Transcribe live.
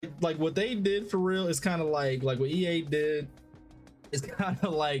like what they did for real is kind of like what EA did. It's kind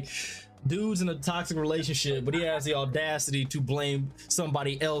of like dude's in a toxic relationship, but he has the audacity to blame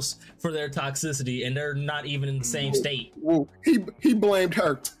somebody else for their toxicity, and they're not even in the same state. Whoa. He blamed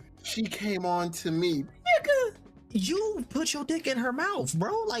her. She came on to me. Nigga, you put your dick in her mouth,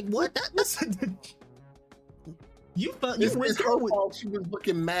 bro. Like what? That's you thought It's her fault. She was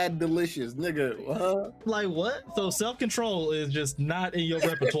looking mad delicious, nigga. Like what? So self-control is just not in your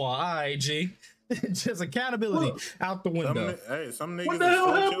repertoire. All right, G. Just accountability out the window. Some niggas are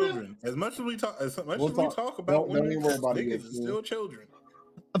still children. As much as we talk about women, niggas are still children.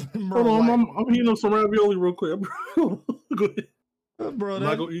 Hold on, I'm eating up some ravioli real quick. Go ahead. Bro, I'm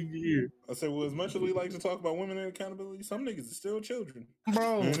not gonna eat here. I said, well, as much as we like to talk about women and accountability, some niggas are still children.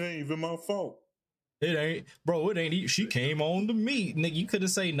 Bro, it ain't even my fault. It ain't, bro. It ain't. She came on to me, nigga. You couldn't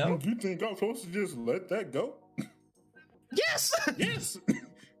say no. You think I'm supposed to just let that go? Yes, yes,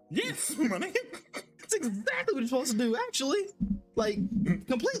 yes, my nigga. That's exactly what you're supposed to do. Actually, like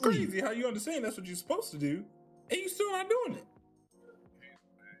completely. It's crazy how you understand that's what you're supposed to do, and you still not doing it.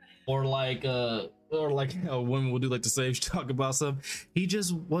 Or like how women will do, like the same talk about something. He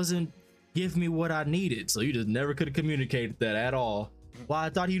just wasn't give me what I needed, so you just never could have communicated that at all. Well, I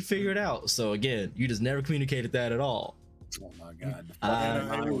thought he'd figure it out. So again, you just never communicated that at all. Oh my god!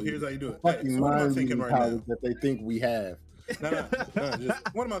 Here's how you do it. Fucking so what am I thinking right now? That they think we have. No,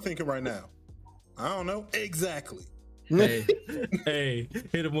 what am I thinking right now? I don't know exactly. Hey,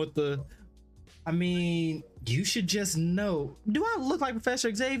 hit him with the. I mean, you should just know. Do I look like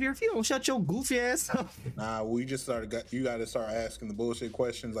Professor Xavier? If you don't shut your goofy ass up. Nah, we just you got to start asking the bullshit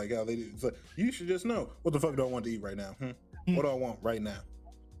questions like how they do. It's like, you should just know. What the fuck do I want to eat right now? What do I want right now?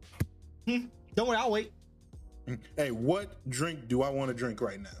 Don't worry, I'll wait. Hey, what drink do I want to drink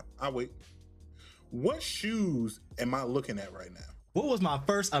right now? I'll wait. What shoes am I looking at right now? What was my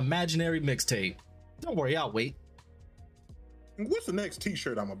first imaginary mixtape? Don't worry, I'll wait. What's the next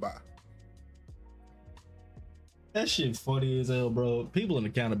t-shirt I'm gonna buy? That shit funny as hell, bro. People in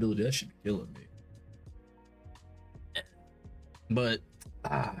accountability, that shit be killing me. But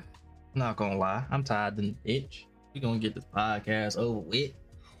not gonna lie, I'm tired of the itch. We gonna get this podcast over with.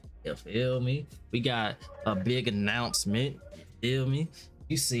 You feel me? We got a big announcement. You feel me?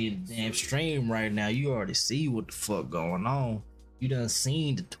 You see the damn stream right now. You already see what the fuck going on. You done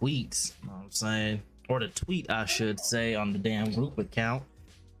seen the tweets. You know what I'm saying? Or the tweet, I should say, on the damn group account.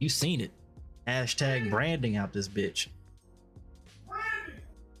 You seen it. Hashtag branding out this bitch.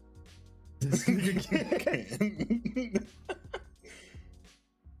 This nigga can't. You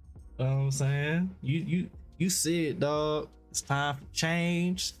know what I'm saying? You see it, dog. It's time for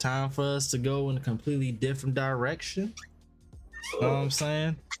change. Time for us to go in a completely different direction. You know what I'm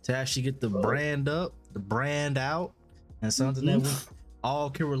saying? To actually get the brand up, the brand out, and something that we all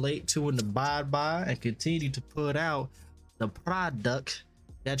can relate to and abide by, and continue to put out the product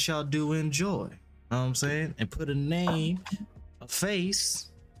that y'all do enjoy. You know what I'm saying? And put a name, a face,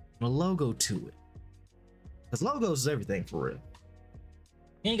 and a logo to it. Because logos is everything for real.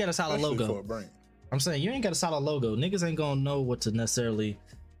 You ain't got a solid logo. For a brand. I'm saying you ain't got a solid logo. Niggas ain't gonna know what to necessarily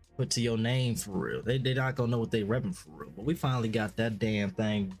put to your name for real. They not gonna know what they repping for real. But we finally got that damn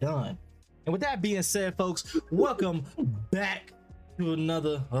thing done. And with that being said, folks, welcome back to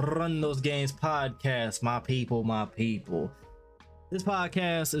another Run Those Games podcast. My people. This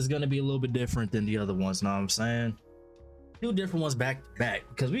podcast is gonna be a little bit different than the other ones, know what I'm saying? Two different ones back to back.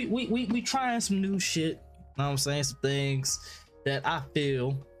 Because we trying some new shit. Know what I'm saying? Some things that I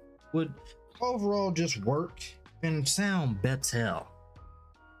feel would overall just work and sound better.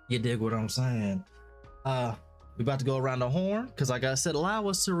 You dig what I'm saying? We about to go around the horn because, like I said, allow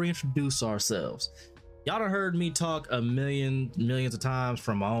us to reintroduce ourselves. Y'all done heard me talk millions of times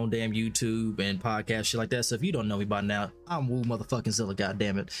from my own damn YouTube and podcast shit like that. So if you don't know me by now, I'm Woo motherfucking Zilla.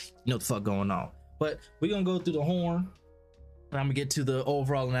 Goddammit, you know what the fuck going on. But we gonna go through the horn. And I'm gonna get to the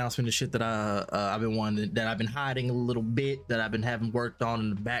overall announcement of shit that I've been wanting, that I've been hiding a little bit, that I've been having worked on in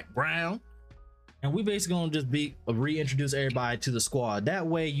the background. And we basically gonna just reintroduce everybody to the squad. That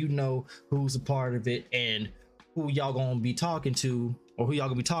way you know who's a part of it and who y'all gonna be talking to, or who y'all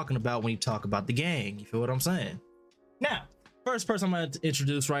gonna be talking about when you talk about the gang. You feel what I'm saying? Now, first person I'm gonna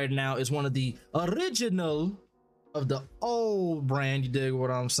introduce right now is one of the original of the old brand. You dig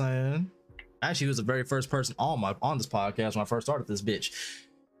what I'm saying? Actually, he was the very first person on this podcast when I first started this bitch.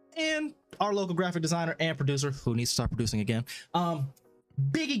 And our local graphic designer and producer, who needs to start producing again,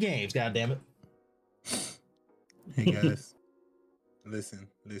 Biggie Games, goddammit. Hey guys, listen.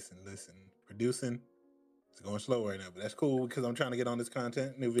 Producing, it's going slow right now, but that's cool because I'm trying to get on this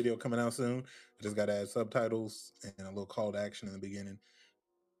content. New video coming out soon. I just got to add subtitles and a little call to action in the beginning.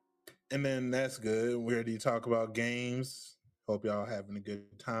 And then that's good. We're ready to talk about games. Hope y'all having a good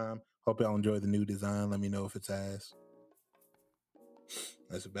time. Hope y'all enjoy the new design. Let me know if it's ass.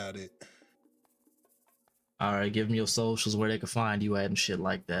 That's about it. All right, give them your socials where they can find you at and shit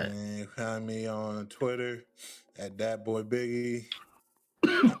like that. And find me on Twitter at thatboybiggie,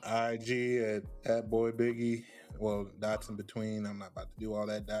 IG at boybiggie. Well, dots in between. I'm not about to do all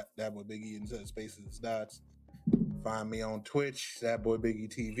that. Thatboybiggie instead of spaces, dots. Find me on Twitch, thatboybiggie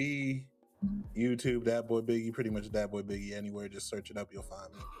TV, YouTube, thatboybiggie. Pretty much thatboybiggie anywhere. Just search it up, you'll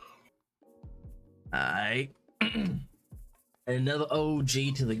find me. All right. Another OG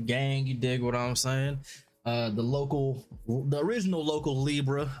to the gang. You dig what I'm saying? The original local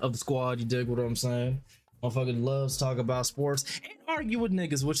Libra of the squad. You dig what I'm saying? Motherfucker loves to talk about sports and argue with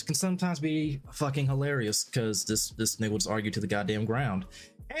niggas, which can sometimes be fucking hilarious because this nigga will just argue to the goddamn ground.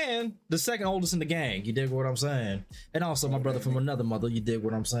 And the second oldest in the gang, you dig what I'm saying? And also my brother from another mother, you dig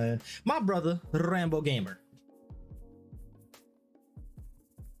what I'm saying? My brother, Rambo Gamer.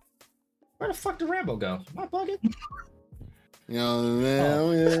 Where the fuck did Rambo go? Am I bugging? You know what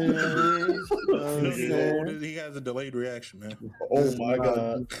I mean? He has a delayed reaction, man. Oh my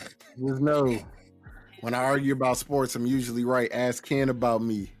god. Just know, when I argue about sports, I'm usually right. Ask Ken about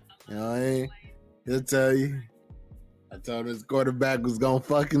me. You know what I mean? He'll tell you. I told his quarterback was gonna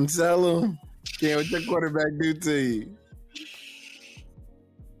fucking sell him. Ken, what your quarterback do to you?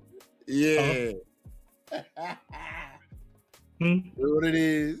 Yeah. What it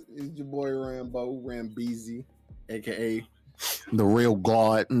is? It's your boy Rambo, Rambeezy, aka the real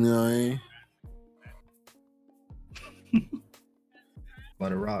God. You know what I mean?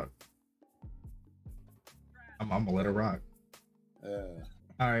 Let it rock. I'm gonna let it rock.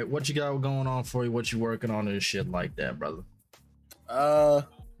 All right, what you got going on for you? What you working on and shit like that, brother? You know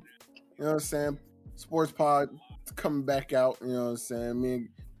what I'm saying? Sports pod coming back out. You know what I'm saying? Me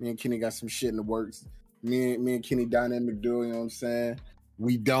and Kenny got some shit in the works. Me and Kenny dynamic duo. You know what I'm saying?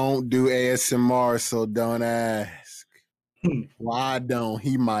 We don't do ASMR, so don't ask. Well, I don't.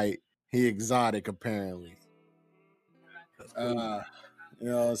 He might. He exotic apparently. You know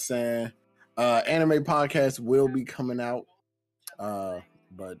what I'm saying? Anime podcast will be coming out.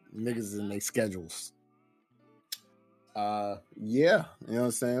 But niggas in their schedules. Yeah, you know what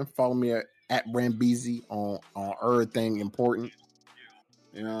I'm saying? Follow me at Rambeezy on everything important.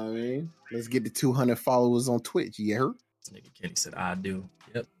 You know what I mean? Let's get to 200 followers on Twitch. You heard? This nigga Kenny said, I do.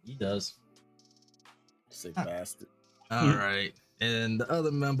 Yep, he does. Sick bastard. All right. And the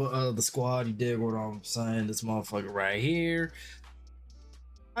other member of the squad, you dig what I'm saying? This motherfucker right here.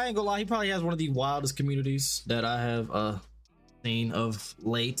 I ain't gonna lie, he probably has one of the wildest communities that I have seen of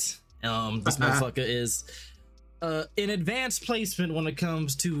late. This motherfucker is in advanced placement when it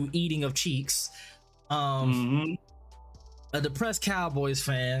comes to eating of cheeks. A depressed Cowboys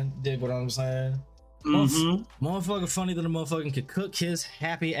fan, dig what I'm saying? Motherfucker funny that a motherfucker could cook his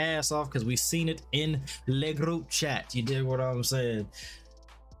happy ass off because we seen it in Le Group chat. You dig what I'm saying?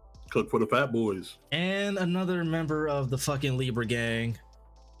 Cook for the fat boys. And another member of the fucking Libra gang,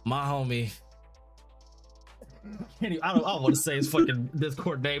 my homie. I don't want to say his fucking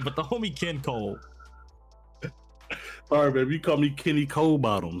Discord name, but the homie Ken Cole. All right, baby. You call me Kenny Cole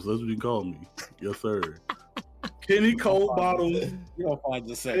Bottoms. That's what you call me. Yes, sir. Kenny Cole Bottoms. You don't find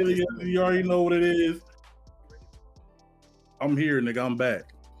yourself. You already know what it is. I'm here, nigga. I'm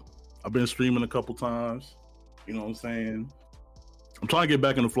back. I've been streaming a couple times. You know what I'm saying? I'm trying to get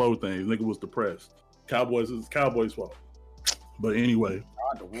back in the flow of things. Nigga was depressed. Cowboys is Cowboys' fault. But anyway.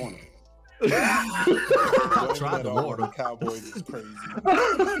 I tried to warn him. I tried to warn him. Cowboys is crazy. I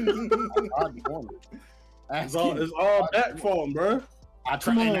tried to warn him. It's all back fault, bro. I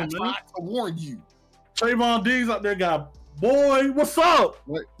tried to warn you. Trayvon Diggs out there got, boy, what's up?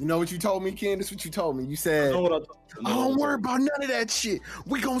 What? You know what you told me, Ken? This is what you told me. You said, I don't worry about none of that shit.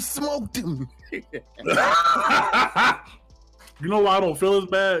 We gonna smoke them. You know why I don't feel as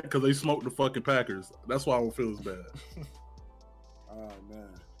bad? Because they smoked the fucking Packers. That's why I don't feel as bad. Oh, man.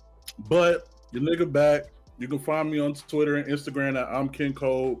 But your nigga back. You can find me on Twitter and Instagram at I'm Ken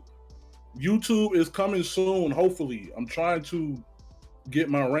Cole. YouTube is coming soon, hopefully. I'm trying to get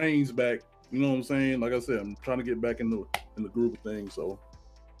my reins back. You know what I'm saying? Like I said, I'm trying to get back in the group of things. So,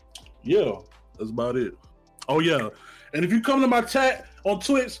 yeah, that's about it. Oh, yeah. And if you come to my chat on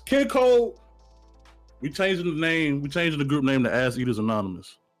Twitch, Ken Cole, we changing the name. We changing the group name to Ass Eaters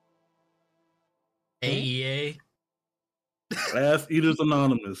Anonymous. AEA. Ass Eaters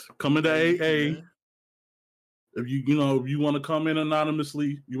Anonymous. Come into AA. If you want to come in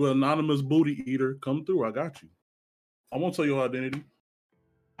anonymously, you an anonymous booty eater, come through. I got you. I won't tell your identity.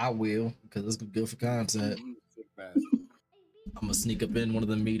 I will, because it's good for content. I'm gonna sneak up in one of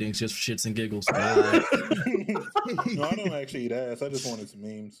the meetings just for shits and giggles. No, I don't actually eat ass. I just wanted some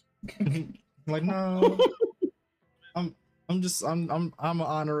memes. Like, no, I'm an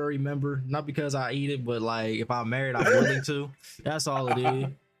honorary member, not because I eat it, but like if I'm married, I'm willing to. That's all it is.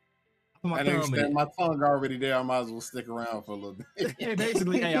 My tongue already there. I might as well stick around for a little bit. Yeah,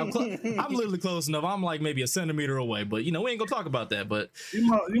 basically, hey, I'm literally close enough. I'm like maybe a centimeter away, but we ain't gonna talk about that. But you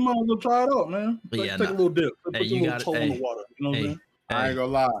might as well try it out, man. Take a little dip. Put you got toe in the water. You know what I mean? I ain't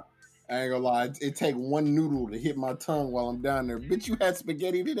gonna lie. It take one noodle to hit my tongue while I'm down there. Bitch, you had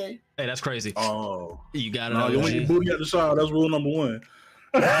spaghetti today? Hey, that's crazy. Oh, you got it. No, when you booty at the shower, that's rule number one.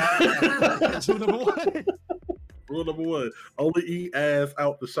 That's rule number one. Rule number one: only eat ass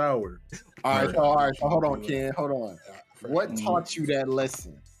out the shower. All right. So hold on, Ken. Hold on. What taught you that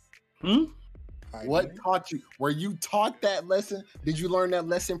lesson? What taught you? Were you taught that lesson? Did you learn that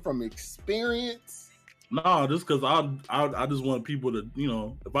lesson from experience? No, just because I just want people to,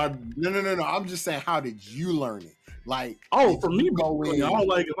 if I no. I'm just saying, how did you learn it? Like, for me, I don't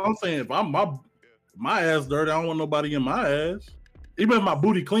like it. I'm saying if I'm my ass dirty, I don't want nobody in my ass. Even if my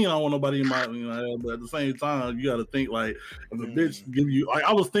booty clean, I don't want nobody in my ass. But at the same time, you got to think like if a bitch give you. Like,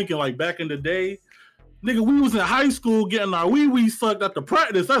 I was thinking like back in the day, nigga, we was in high school getting our wee sucked at the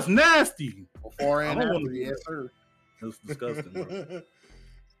practice. That's nasty. Before and after, yes, sir. That's disgusting, bro.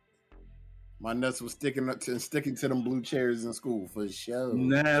 My nuts was sticking to them blue chairs in school for sure.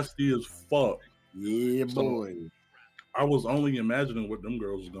 Nasty as fuck. Yeah, boy. I was only imagining what them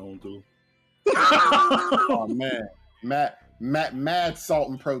girls was going through. Oh man, mad salt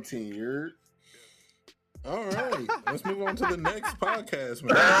and protein. You heard? All right, let's move on to the next podcast,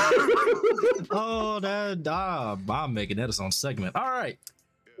 man. I'm making that its own segment. All right.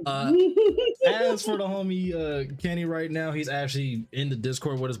 As for the homie Kenny right now, he's actually in the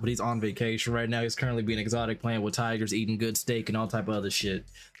Discord with us, but he's on vacation right now. He's currently being exotic, playing with tigers, eating good steak and all type of other shit.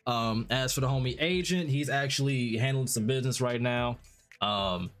 As for the homie Agent, he's actually handling some business right now,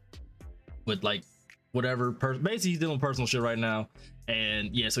 with like whatever basically he's dealing with personal shit right now,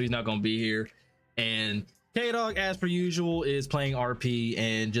 and yeah, so he's not gonna be here. And K-Dog, as per usual, is playing RP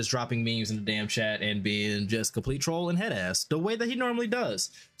and just dropping memes in the damn chat and being just complete troll and head ass the way that he normally does.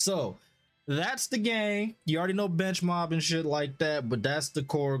 So that's the gang. You already know bench mob and shit like that, but that's the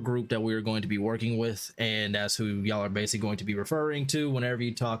core group that we're going to be working with, and that's who y'all are basically going to be referring to whenever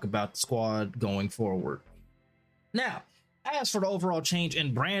you talk about the squad going forward. Now, as for the overall change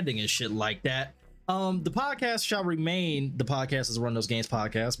in branding and shit like that, the podcast shall remain the podcast as Run Those Games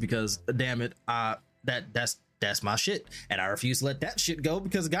podcast, because damn it, that's my shit, and I refuse to let that shit go,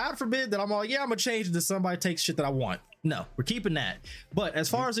 because God forbid that I'm gonna change it to somebody takes shit that I want. No, we're keeping that. But as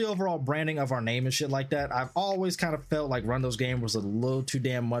far as the overall branding of our name and shit like that, I've always kind of felt like Run Those Games was a little too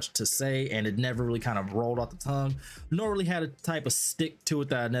damn much to say, and it never really kind of rolled off the tongue, nor really had a type of stick to it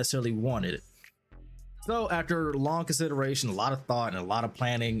that I necessarily wanted. So after long consideration, a lot of thought and a lot of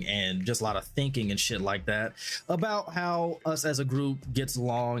planning and just a lot of thinking and shit like that about how us as a group gets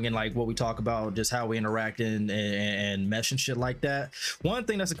along and like what we talk about, just how we interact and mesh and shit like that. One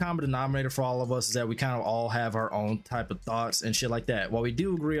thing that's a common denominator for all of us is that we kind of all have our own type of thoughts and shit like that. While we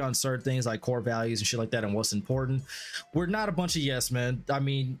do agree on certain things like core values and shit like that and what's important, we're not a bunch of yes men. I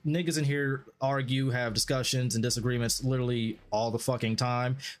mean, niggas in here argue, have discussions and disagreements literally all the fucking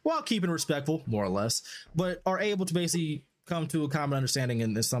time while keeping respectful, more or less, but are able to basically come to a common understanding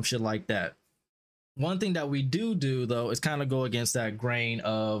and some shit like that. One thing that we do though is kind of go against that grain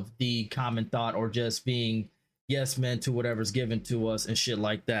of the common thought or just being yes men to whatever's given to us and shit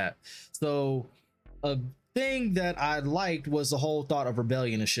like that. So a thing that I liked was the whole thought of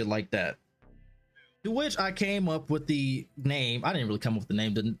rebellion and shit like that, to which I came up with the name. I didn't really come up with the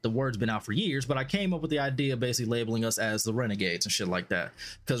name. The word's been out for years, but I came up with the idea of basically labeling us as the Renegades and shit like that.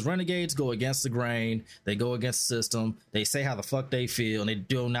 Because Renegades go against the grain. They go against the system. They say how the fuck they feel, and they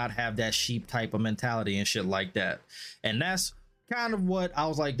do not have that sheep type of mentality and shit like that. And that's kind of what I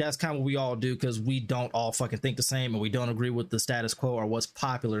was like, that's kind of what we all do, because we don't all fucking think the same, and we don't agree with the status quo or what's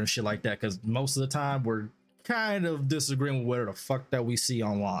popular and shit like that, because most of the time we're kind of disagreeing with whatever the fuck that we see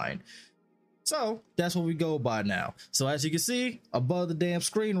online. So that's what we go by now. So as you can see above the damn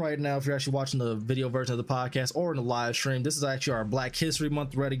screen right now, if you're actually watching the video version of the podcast or in the live stream, this is actually our Black History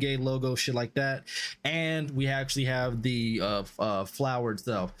Month Renegade logo, shit like that. And we actually have the flower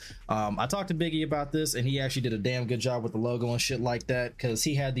itself. I talked to Biggie about this, and he actually did a damn good job with the logo and shit like that, because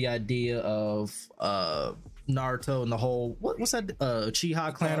he had the idea of Naruto and the whole what's that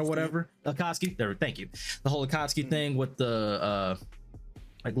Uchiha clan or whatever, Akatsuki. There, thank you. The whole Akatsuki thing with the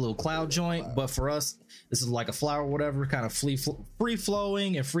like a little cloud joint, but for us this is like a flower, whatever, kind of free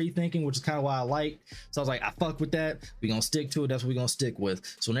flowing and free thinking, which is kind of why I like. So I was like, I fuck with that, we gonna stick to it, that's what we gonna stick with.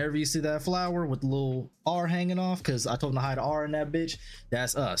 So whenever you see that flower with the little R hanging off, because I told them to hide the R in that bitch,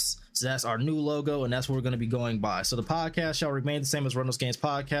 that's us. So that's our new logo, and that's what we're going to be going by. So the podcast shall remain the same as Run Those Games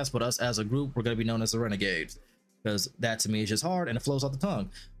Podcast, but us as a group, we're going to be known as the Renegades, because that to me is just hard and it flows off the tongue.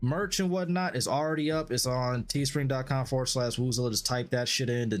 Merch and whatnot is already up. It's on teespring.com/Ourseleves. Just type that shit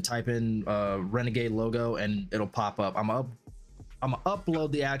in, then type in Renegade logo, and it'll pop up. I'm gonna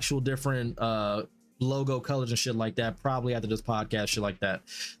upload the actual different logo colors and shit like that probably after this podcast, shit like that,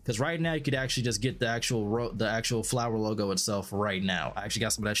 because right now you could actually just get the actual flower logo itself right now. I actually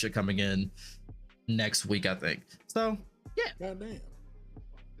got some of that shit coming in next week, I think. So yeah. Goddamn.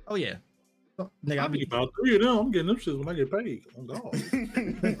 Oh yeah. Nigga, I'll be about 3 of them. I'm getting them shit when I get paid. I'm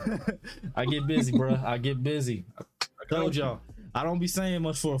gone. I get busy, bro. I get busy. I told y'all I don't be saying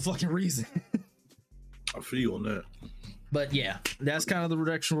much for a fucking reason. I feel on that. But yeah, that's kind of the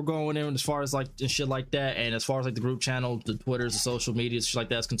direction we're going in as far as like and shit like that. And as far as like the group channel, the Twitters, the social medias, shit like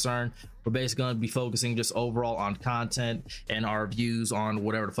that's concerned, we're basically going to be focusing just overall on content and our views on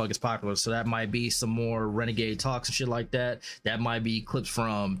whatever the fuck is popular. So that might be some more Renegade talks and shit like that. That might be clips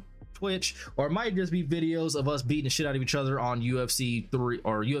from Twitch, or it might just be videos of us beating the shit out of each other on UFC 3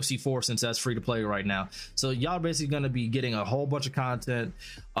 or UFC 4, since that's free to play right now. So y'all basically going to be getting a whole bunch of content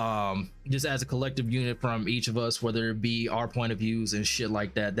just as a collective unit from each of us, whether it be our point of views and shit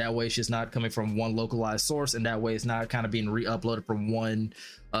like that. That way it's just not coming from one localized source, and that way it's not kind of being re-uploaded from one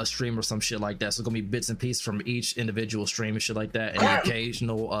stream or some shit like that. So it's gonna be bits and pieces from each individual stream and shit like that, and an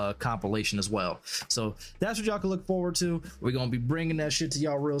occasional compilation as well. So that's what y'all can look forward to. We're gonna be bringing that shit to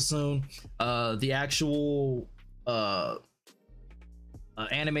y'all real soon. The actual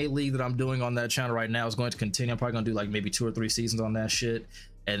anime league that I'm doing on that channel right now is going to continue. I'm probably gonna do like maybe 2 or 3 seasons on that shit,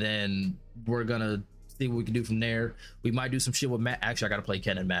 and then we're gonna see what we can do from there. We might do some shit with Matt. Actually, I gotta play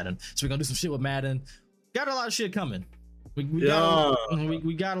Ken and Madden, so we're gonna do some shit with Madden. Got a lot of shit coming. We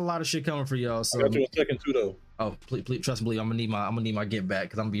got a lot of shit coming for y'all. So I got you a second too, though. Oh, please trust me, believe. I'm gonna need my get back,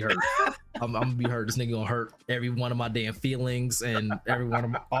 because I'm gonna be hurt. I'm gonna be hurt. This nigga gonna hurt every one of my damn feelings and every one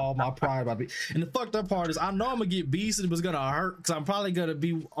of all my pride. And the fucked up part is, I know I'm gonna get beasted, but it's gonna hurt, because I'm probably gonna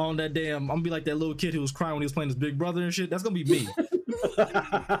be on that damn. I'm gonna be like that little kid who was crying when he was playing his big brother and shit. That's gonna be me.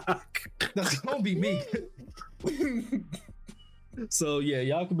 That's gonna be me. So yeah,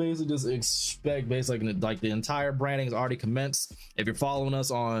 y'all can basically just expect basically like the entire branding is already commenced. If you're following us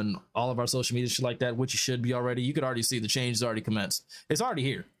on all of our social media shit like that, which you should be already, you could already see the changes already commenced. It's already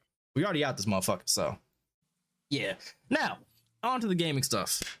here. We already out this motherfucker. So yeah. Now on to the gaming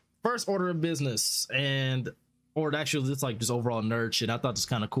stuff. First order of business, or actually it's like just overall nerd shit. I thought this was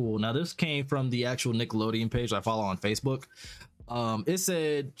kind of cool. Now this came from the actual Nickelodeon page I follow on Facebook. It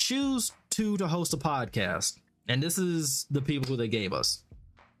said choose to host a podcast. And this is the people who they gave us: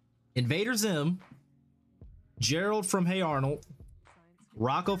 Invader Zim, Gerald from Hey Arnold,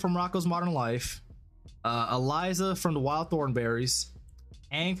 Rocco from Rocco's Modern Life, Eliza from the Wild Thornberries,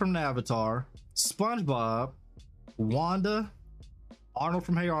 Aang from the Avatar, SpongeBob, Wanda, Arnold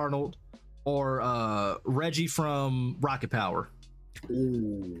from Hey Arnold, or Reggie from Rocket Power.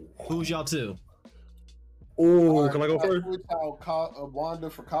 Ooh. Who's y'all two? Oh, can I go first? Wanda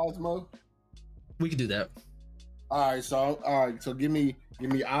for Cosmo. We could do that. All right, so give me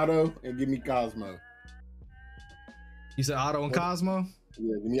Otto and give me Cosmo. You said Otto and Cosmo?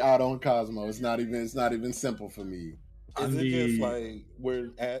 Yeah, give me Otto and Cosmo. It's not even simple for me. Is it just like you're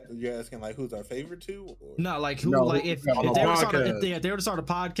asking like who's our favorite two? Or? No, like who? No, like if they were to start a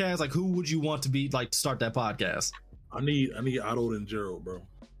podcast, like who would you want to be like to start that podcast? I need Otto and Gerald, bro.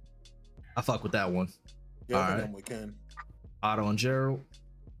 I fuck with that one. Yeah, all I think right, I'm with Ken. Otto and Gerald.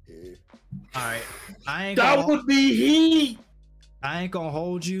 Yeah. All right, That would be heat. I ain't gonna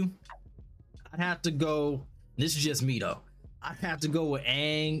hold you. I'd have to go. This is just me though. I'd have to go with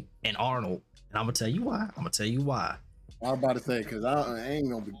Aang and Arnold, and I'm gonna tell you why. I'm about to say, because I ain't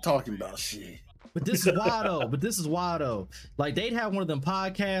gonna be talking about shit. But this is why though. Like they'd have one of them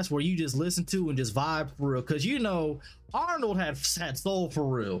podcasts where you just listen to and just vibe for real. Because you know Arnold had soul for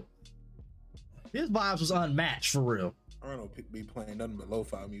real. His vibes was unmatched for real. Arnold be playing nothing but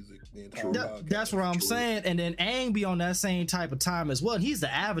lo-fi music the entire podcast. That's what I'm saying. And then Aang be on that same type of time as well. And he's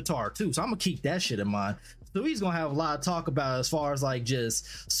the Avatar too, so I'm gonna keep that shit in mind. So he's gonna have a lot to talk about as far as like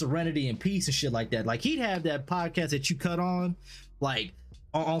just serenity and peace and shit like that. Like he'd have that podcast that you cut on, like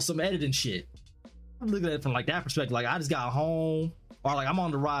on some editing shit. I'm looking at it from like that perspective. Like I just got home, or like I'm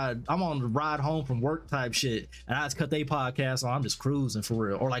on the ride home from work type shit, and I just cut their podcast on. I'm just cruising for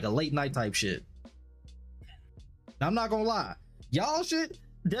real, or like a late night type shit. Now, I'm not gonna lie, y'all shit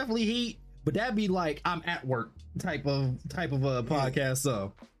definitely heat, but that'd be like I'm at work type of a podcast.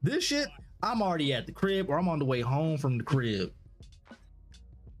 So this shit, I'm already at the crib or I'm on the way home from the crib.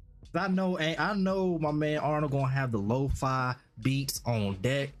 I know my man Arnold gonna have the lo-fi beats on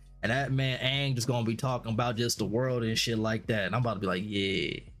deck, and that man Ang just gonna be talking about just the world and shit like that. And I'm about to be like,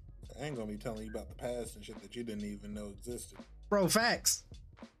 yeah. I ain't gonna be telling you about the past and shit that you didn't even know existed. Bro, facts.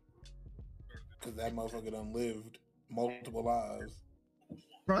 Cause that motherfucker done lived multiple lives.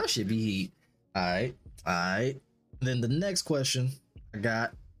 Bro, that shit be heat. Alright. Then the next question I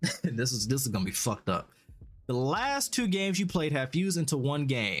got, this is gonna be fucked up. The last 2 games you played have fused into one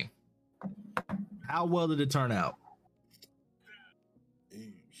game. How well did it turn out?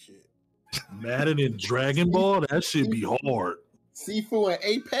 Ew, shit. Madden and Dragon Ball, that shit be hard. Sifu and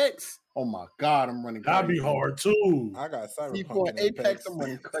Apex. Oh my god, I'm running. That'd be hard too. I got Cyberpunk Sifu and and Apex. I'm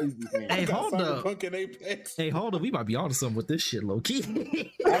running crazy. Man. Hey, hold up. Cyberpunk and Apex. Hey, hold up. We might be onto something with this shit, low key.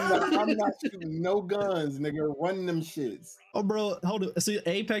 I'm not shooting no guns, nigga. Running them shits. Oh, bro, hold up. See,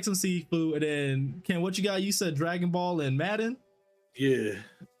 Apex and Sifu, and then Ken, what you got? You said Dragon Ball and Madden. Yeah,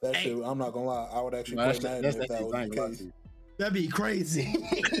 That shit. I'm not gonna lie. I would actually play Madden if that was the case. That'd be crazy.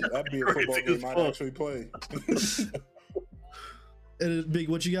 That'd be a football game I'd actually play. And Big,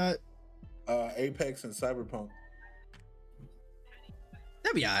 what you got? Apex and Cyberpunk.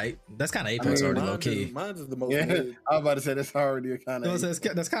 That'd be alright. That's kind of Apex already, low key. Mine is the most. Yeah, mid. I was about to say that's already a kind of.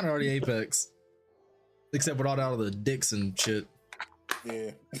 That's kind of already Apex, except with all the dicks and shit.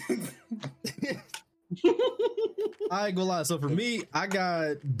 Yeah. I ain't gonna lie. So for me, I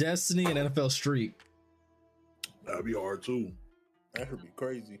got Destiny and NFL Street. that'd be hard too. That would be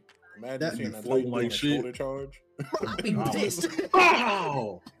crazy. Imagine That'd seeing be that floating Titan like doing a shit. shoulder charge. I'd be pissed.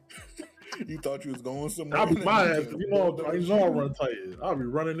 Oh, You thought you was going somewhere. I'll be my ass. You know I run Titan. I'll be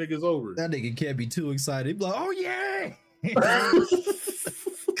running niggas over. That nigga can't be too excited. He'd be like, "Oh yeah!"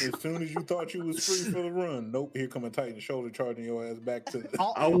 As soon as you thought you was free for the run, nope, here come a Titan shoulder charging your ass back to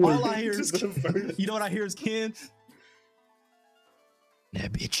all I hear is, you know what I hear is Ken.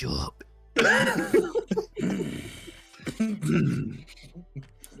 That bitch up.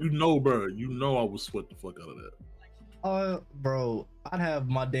 You know, bro. You know I would sweat the fuck out of that. Bro, I'd have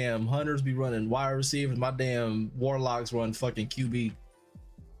my damn hunters be running wide receivers, my damn warlocks run fucking QB.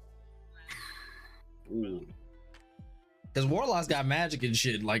 Ooh. Because warlocks got magic and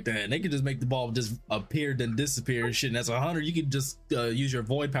shit like that, and they can just make the ball just appear then disappear and shit. And as a hunter, you can just use your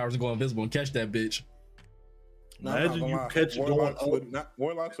void powers and go invisible and catch that bitch. No, Imagine you catch it going up.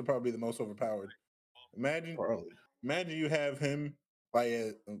 Warlocks are probably the most overpowered. Imagine you have him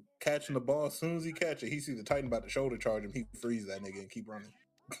like catching the ball. As soon as he catch it, he sees the Titan about to shoulder charge him. He frees that nigga and keep running.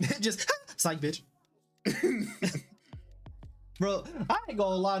 Just psych, bitch. Bro, I ain't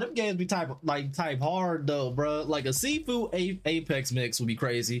gonna lie, them games be type hard though, bro. Like a Sifu Apex mix would be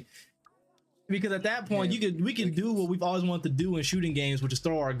crazy. Because at that point, we can do what we've always wanted to do in shooting games, which is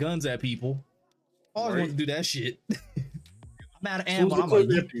throw our guns at people. Always wanted to do that shit. I'm out of ammo.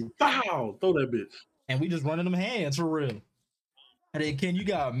 Pow! Throw that bitch. And we just running them hands for real. And then Ken, you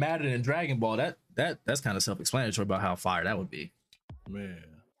got Madden and Dragon Ball. That's kind of self-explanatory about how fire that would be. Man,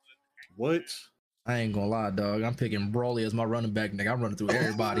 what? I ain't gonna lie, dog. I'm picking Broly as my running back, nigga. I'm running through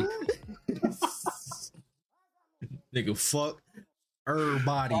everybody. Nigga, fuck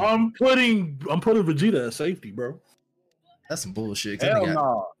everybody. I'm putting Vegeta at safety, bro. That's some bullshit. Hell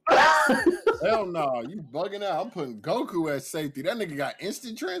no. Hell no. You bugging out. I'm putting Goku at safety. That nigga got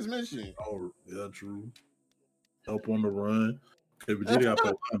instant transmission. Oh, yeah, true. Help on the run. Okay, Vegeta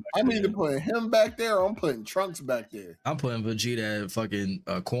got I'm either putting him back there or I'm putting Trunks back there. I'm putting Vegeta at fucking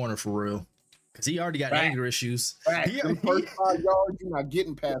corner for real. Because he already got anger issues. The first 5 yards, you're not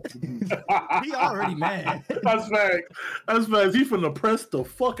getting past the He already mad. That's fact. He finna press the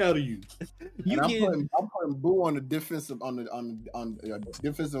fuck out of you. I'm putting Boo on the defensive on the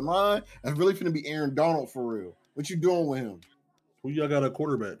defensive line. That's really finna be Aaron Donald for real. What you doing with him? Who y'all got a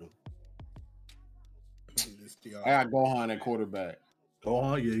quarterback though? I got Gohan at quarterback.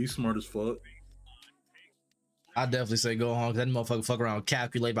 Gohan, yeah, he's smart as fuck. I definitely say Gohan because that motherfucker fuck around and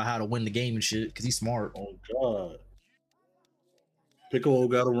calculate about how to win the game and shit because he's smart. Oh god. Piccolo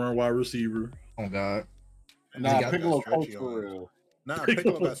got to run wide receiver. Oh god. Nah, Piccolo coach for real. Nah,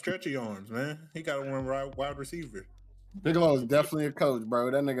 Piccolo got stretchy arms, man. He got to run wide receiver. Piccolo is definitely a coach,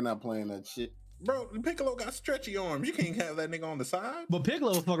 bro. That nigga not playing that shit. Bro, Piccolo got stretchy arms. You can't have that nigga on the side. But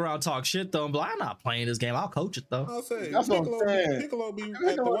Piccolo will fuck around and talk shit though. But I'm not playing this game. I'll coach it though. I'll say That's Piccolo, what I'm saying. Piccolo be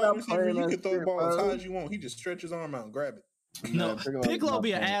at the wide receiver. You can throw the ball as high as you want. He just stretch his arm out and grab it. No, Piccolo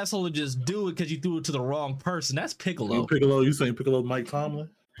be an asshole to just do it because you threw it to the wrong person. That's Piccolo. You saying Piccolo Mike Tomlin?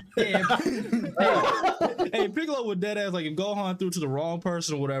 Hey, Piccolo with dead ass, like if Gohan threw to the wrong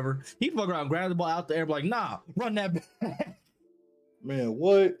person or whatever, he'd fuck around, grab the ball out the air, be like, nah, run that back. Man,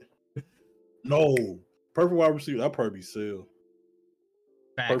 what? No. Perfect wide receiver. That'd probably be Cell.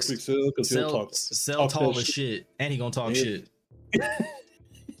 Facts. Perfect Cell, because he'll talk. Cell tall as shit, and he gonna talk shit.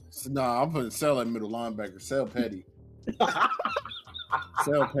 Nah, I'm putting Cell at middle linebacker. Cell petty.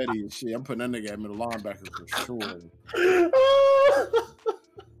 Cell petty and shit. I'm putting that nigga at middle linebacker for sure.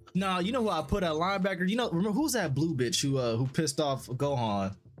 Nah, you know who I put at linebacker? You know, remember who's that blue bitch who pissed off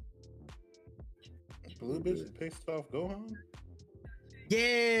Gohan? Blue bitch that pissed off Gohan?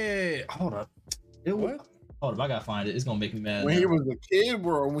 Yeah. Hold up. Hold up, I gotta find it. It's gonna make me mad. When he was a kid,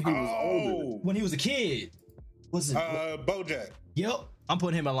 bro, when he was older. When he was a kid. What's it? Bojack. Yep. I'm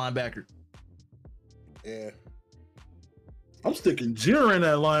putting him at linebacker. Yeah. I'm sticking Jiren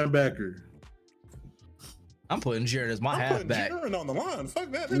at linebacker. I'm putting Jiren as my halfback. Jiren on the line.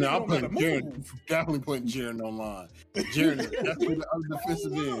 Fuck that. No, I'm putting Jiren. Definitely putting Jiren on line. Jiren, that's what the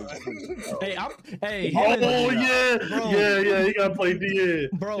defensive is. Yeah. He gotta play DN.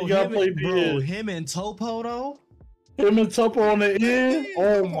 Bro, him and Topo though. Him and Topo on the end.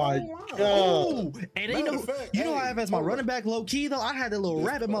 Oh my god. Ooh, and you know I have as my running back low key though. I had that little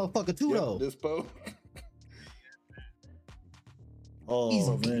rabbit motherfucker too though. Dispo.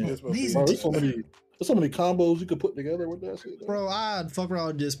 Oh man, there's so many combos you could put together with that shit. Bro, I'd fuck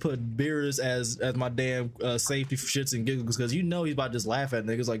around and just put Beerus as my damn safety for shits and giggles, because you know he's about to just laugh at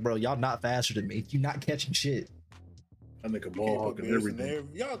niggas like, bro, y'all not faster than me. You not catching shit. I make a ball hawk and everything.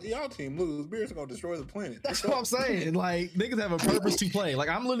 Y'all team lose. Beerus gonna destroy the planet. That's what I'm saying. Like niggas have a purpose to play. Like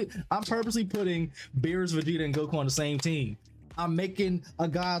I'm purposely putting Beerus, Vegeta, and Goku on the same team. I'm making a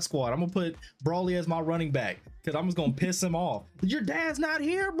God squad. I'm gonna put Broly as my running back because I'm just gonna piss him off. Your dad's not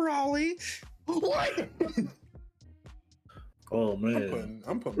here, Broly. What? Oh man,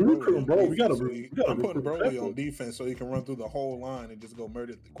 I'm putting Broly on defense so he can run through the whole line and just go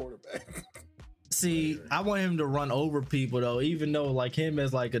murder the quarterback. See, I want him to run over people though, even though like him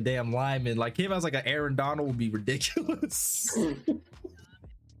as like a damn lineman, like him as like an Aaron Donald would be ridiculous.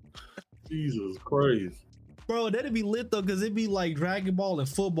 Jesus Christ. Bro, that'd be lit though, because it'd be like Dragon Ball and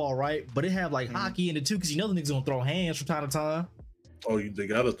football, right? But it have like hockey in it too, because you know the niggas gonna throw hands from time to time. Oh, they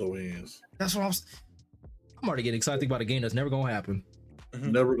gotta throw hands. That's what I'm already getting excited about a game that's never gonna happen.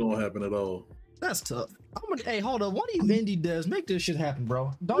 Never gonna happen at all. That's tough. Hey, hold up. One of you indie devs, make this shit happen,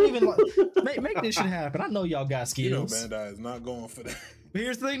 bro. Don't even make this shit happen. I know y'all got skills. You know Bandai is not going for that. But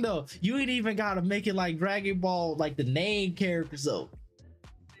here's the thing though, you ain't even gotta make it like Dragon Ball, like the name characters though.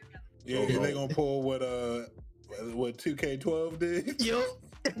 Yeah, they gonna pull what 2K12 did. Yo.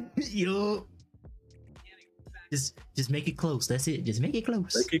 Just make it close. That's it. Just make it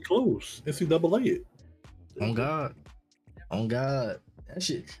close. Make it close. NCAA it. On God.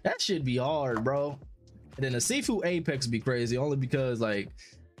 That shit be hard, bro. And then the Sifu Apex would be crazy, only because like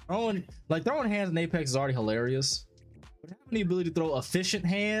throwing hands in Apex is already hilarious. But having the ability to throw efficient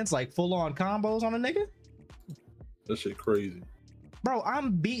hands, like full on combos on a nigga, that shit crazy. Bro,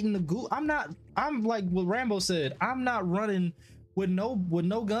 I'm beating the goo. I'm like what Rambo said, I'm not running with no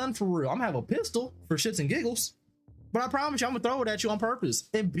gun for real. I'm gonna have a pistol for shits and giggles. But I promise you, I'm gonna throw it at you on purpose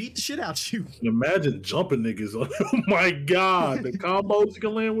and beat the shit out you. Imagine jumping niggas. Oh my god, the combos you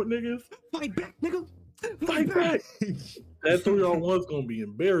can land with niggas. Fight back, nigga. Fight back. That 3-on-1's gonna be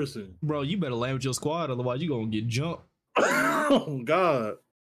embarrassing. Bro, you better land with your squad, otherwise you gonna get jumped. Oh god.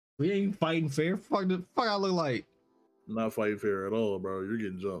 We ain't fighting fair. Fuck I look like. Not fighting fair at all, bro. You're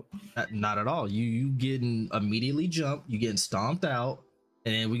getting jumped. Not at all. You getting immediately jumped. You getting stomped out,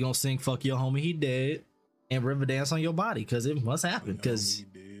 and then we gonna sing "Fuck Your Homie, He Dead" and river dance on your body, because it must happen. Because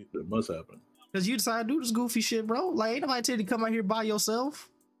it must happen. Because you decided to do this goofy shit, bro. Like ain't nobody tell you to come out here by yourself.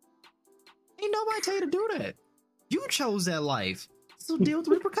 Ain't nobody tell you to do that. You chose that life, so deal with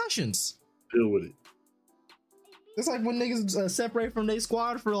the repercussions. Deal with it. It's like when niggas separate from their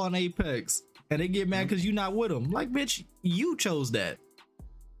squad for on Apex. And they get mad because you not with them. Like, bitch, you chose that.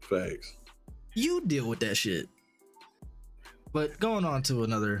 Facts. You deal with that shit. But going on to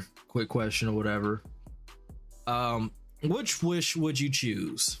another quick question or whatever. Which wish would you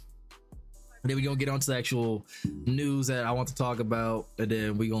choose? And then we're going to get on to the actual news that I want to talk about. And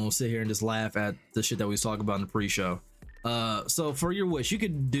then we're going to sit here and just laugh at the shit that we was talking about in the pre-show. So for your wish, you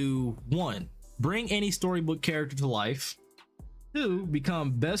could do 1, bring any storybook character to life. 2,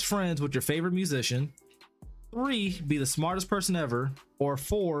 become best friends with your favorite musician. 3, be the smartest person ever. Or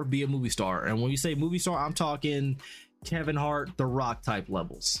 4, be a movie star. And when you say movie star, I'm talking Kevin Hart, The Rock type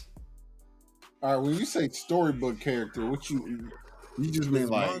levels. All right, when you say storybook character, what you just mean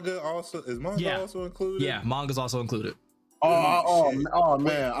like manga also? Is manga also included? Yeah, manga's also included. Oh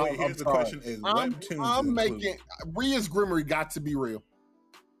man! Wait, I'm here's the sorry. question: Is webtoons I'm making included? Ria's Grimory got to be real.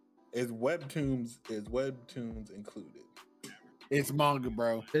 Is webtoons included? It's manga,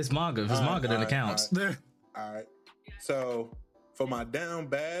 bro. It's manga. If it's manga, then it counts. All right. So for my down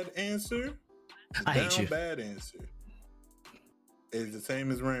bad answer, the I hate down you. bad answer is the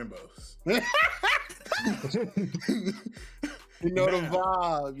same as Rambo's. You know the Now,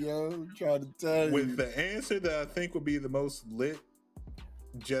 vibe, yo. I'm trying to tell you. with the answer that I think would be the most lit,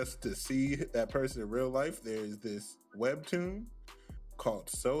 just to see that person in real life, there's this webtoon called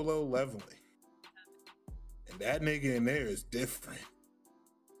Solo Leveling. And that nigga in there is different.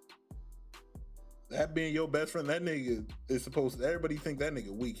 That being your best friend, that nigga is supposed to, everybody think that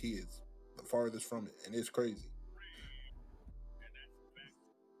nigga weak. He is the farthest from it, and it's crazy.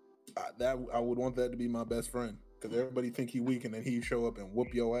 I would want that to be my best friend, because everybody think he weak, and then he show up and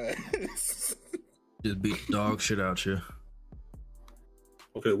whoop your ass. Just beat the dog shit out you.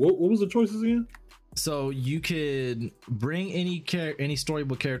 Okay, what was the choices again? So you could bring any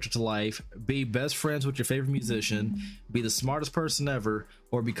storybook character to life, be best friends with your favorite musician, be the smartest person ever,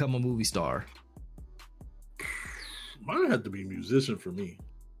 or become a movie star. Mine had to be musician for me.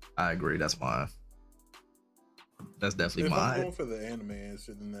 I agree. That's mine. That's definitely If I'm mine. going for the anime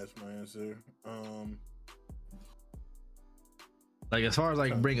answer, then that's my answer. Like as far as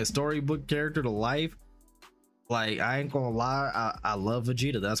like bring a storybook character to life, like I ain't gonna lie, I love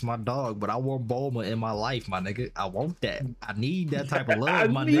Vegeta. That's my dog, but I want Bulma in my life, my nigga. I want that. I need that type of love,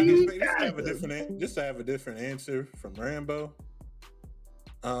 my nigga. Just to have a different answer from Rambo.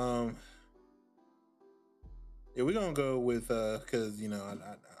 Yeah, we're gonna go with because you know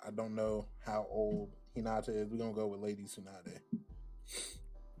I don't know how old Hinata is. We're gonna go with Lady Tsunade.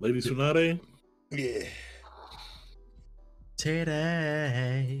 Lady Tsunade? Yeah.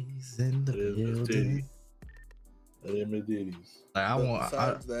 Titties in the building. That ain't my ditties. Like, I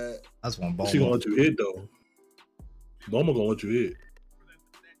just want Bulma. She gonna let you hit though. Bulma gonna let you hit.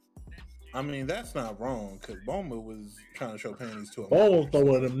 I mean, that's not wrong, because Bulma was trying to show panties to a Bulma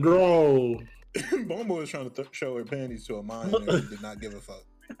throwing them draws. Bulma was trying to show her panties to a minor who did not give a fuck.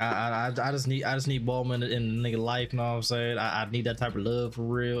 I just need Bulma in the nigga life. You know what I'm saying? I need that type of love for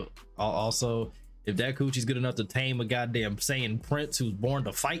real. Also, if that coochie's good enough to tame a goddamn Saiyan prince who's born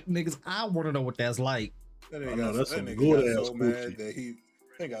to fight niggas, I want to know what that's like. That nigga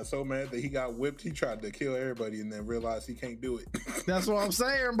got so mad that he got whipped. He tried to kill everybody and then realized he can't do it. That's what I'm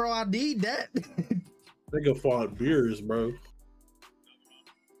saying, bro. I need that. Nigga fought beers, bro.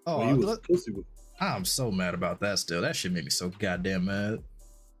 Oh, he was pussy with. I'm so mad about that still. That shit made me so goddamn mad.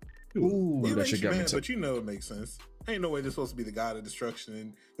 Ooh, you that shit got me but you know it makes sense. Ain't no way this supposed to be the god of destruction,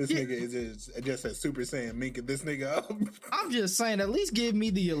 and this nigga is just a Super Saiyan minking this nigga up. I'm just saying, at least give me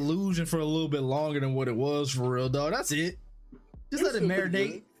the illusion for a little bit longer than what it was for real, dog. That's it. Just let it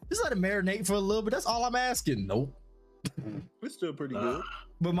marinate. Just let it marinate for a little bit. That's all I'm asking. Nope. It's still pretty good.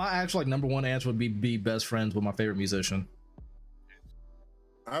 But my actual number one answer would be best friends with my favorite musician.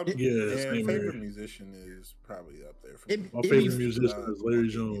 Favorite musician is probably up there for me. My favorite musician is Larry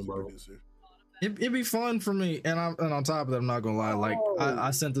Jones, bro. It'd be fun for me, and on top of that, I'm not gonna lie. Like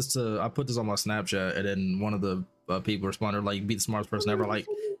I sent this I put this on my Snapchat, and then one of the people responded like, "Be the smartest person ever." Like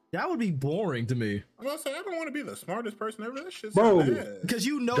that would be boring to me. I'm gonna say I don't want to be the smartest person ever. That shit's bro. Because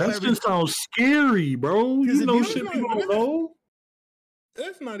you know that just sounds scary, bro. You know shit people don't know.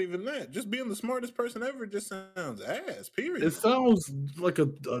 That's not even that. Just being the smartest person ever just sounds ass. Period. It sounds like a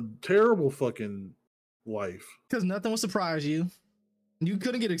terrible fucking life. Because nothing will surprise you. You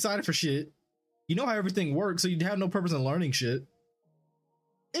couldn't get excited for shit. You know how everything works, so you'd have no purpose in learning shit.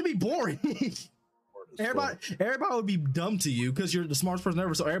 It'd be boring. Everybody would be dumb to you because you're the smartest person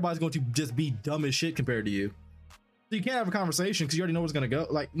ever. So everybody's going to just be dumb as shit compared to you. So you can't have a conversation because you already know what's gonna go.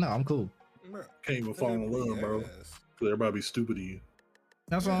 Like, no, I'm cool. Can't even fall in love, bro. Because everybody be stupid to you.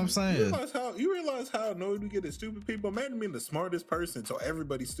 That's what I'm saying. You realize how annoyed we get at stupid people? Imagine being the smartest person, so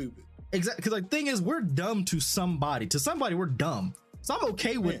everybody's stupid. Exactly. Because like, thing is, we're dumb to somebody. To somebody, we're dumb. So I'm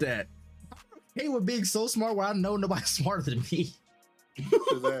okay with that. I'm okay with being so smart where I know nobody's smarter than me.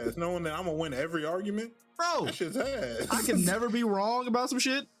 Ass. Knowing that I'm gonna win every argument, bro. That shit's ass. I can never be wrong about some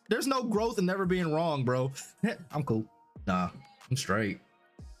shit. There's no growth in never being wrong, bro. I'm cool. Nah, I'm straight.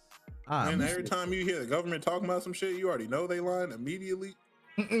 And every time you hear the government talking about some shit, you already know they lying immediately.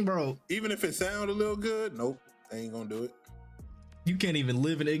 Bro. Even if it sounds a little good, nope, they ain't gonna do it. You can't even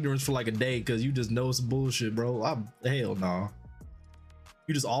live in ignorance for like a day because you just know some bullshit, bro. Hell no.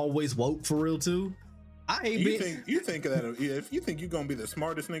 You just always woke for real too. You think that if you think you're gonna be the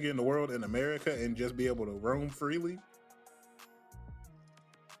smartest nigga in the world in America and just be able to roam freely,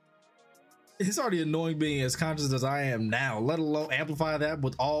 It's already annoying being as conscious as I am now, let alone amplify that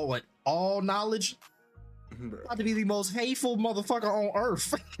with all knowledge. About to be the most hateful motherfucker on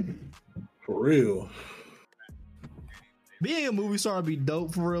earth. For real. Being a movie star would be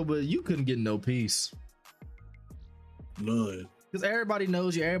dope for real, but you couldn't get no peace. None. Because everybody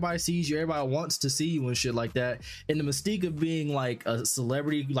knows you, everybody sees you, everybody wants to see you and shit like that. And the mystique of being like a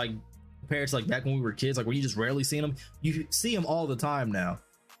celebrity, like compared to like back when we were kids, like where you just rarely seen them, you see them all the time now.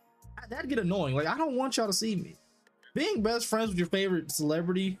 That'd get annoying. Like, I don't want y'all to see me. Being best friends with your favorite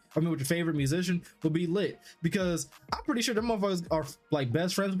celebrity, with your favorite musician, would be lit. Because I'm pretty sure them motherfuckers are like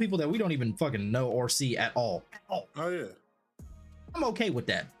best friends with people that we don't even fucking know or see at all. Oh yeah. I'm okay with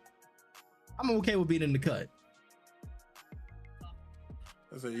that. I'm okay with being in the cut.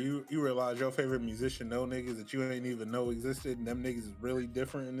 So you realize your favorite musician know niggas that you ain't even know existed, and them niggas is really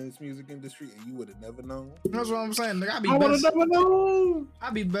different in this music industry, and you would have never known. That's what I'm saying. Like, I would have never known.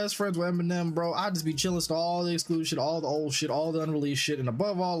 I'd be best friends with Eminem, bro. I'd just be chilling to all the exclusive shit, all the old shit, all the unreleased shit, and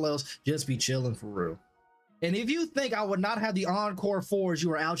above all else, just be chilling for real. And if you think I would not have the Encore 4s,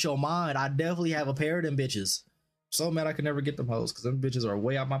 you are out your mind. I definitely have a pair of them bitches. So mad I could never get them hoes, because them bitches are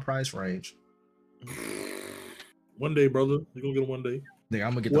way out my price range. One day, brother. You're gonna get them one day. Nigga,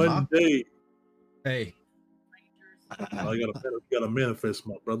 I'm gonna get them one day. Hey. You gotta manifest,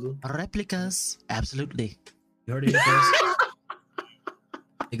 my brother. Replicas. Absolutely. You heard it here first.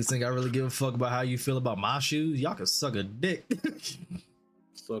 Niggas think I really give a fuck about how you feel about my shoes? Y'all can suck a dick.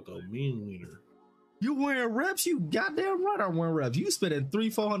 Suck a mean wiener. You wearing reps? You goddamn right I'm wearing reps. You spending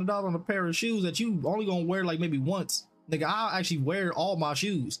 $300-400 on a pair of shoes that you only gonna wear like maybe once. Nigga, I'll actually wear all my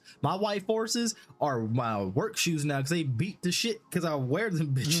shoes. My white forces are my work shoes now because they beat to shit because I wear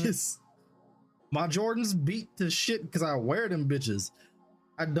them bitches. My Jordans beat to shit because I wear them bitches.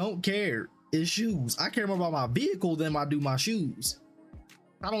 I don't care. It's shoes. I care more about my vehicle than I do my shoes.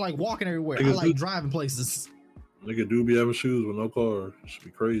 I don't like walking everywhere. I like driving places. Nigga do be having shoes with no car. It should be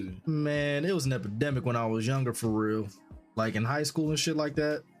crazy. Man, it was an epidemic when I was younger for real. Like in high school and shit like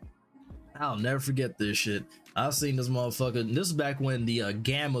that. I'll never forget this shit. I've seen this motherfucker. This is back when the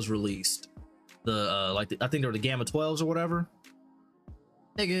Gammas released. I think they were the Gamma 12s or whatever.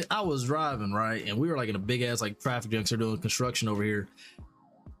 Nigga, I was driving, right? And we were like in a big ass like traffic jam. They're doing construction over here.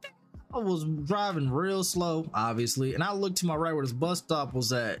 I was driving real slow, obviously, and I looked to my right where this bus stop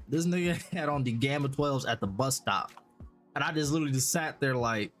was at. This nigga had on the Gamma 12s at the bus stop. And I just literally just sat there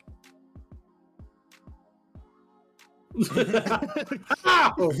like,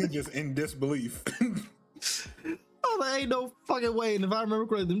 oh, he just in disbelief. oh, there ain't no fucking way. And if I remember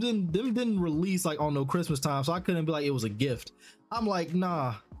correctly, them didn't release like on no Christmas time, so I couldn't be like it was a gift. I'm like,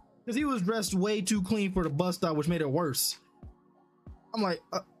 nah, because he was dressed way too clean for the bus stop, which made it worse. I'm like,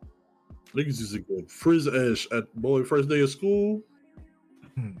 niggas used to go frizz ash at boy first day of school.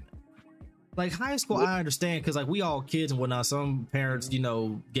 Like high school, I understand because like we all kids and whatnot. Some parents, you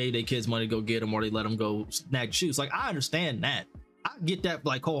know, gave their kids money to go get them, or they let them go snag shoes. Like I understand that. I get that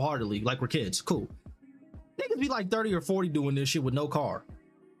like wholeheartedly. Like we're kids, cool. Niggas be like 30 or 40 doing this shit with no car.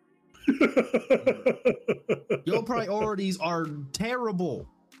 Your priorities are terrible.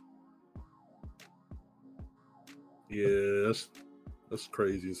 Yeah, that's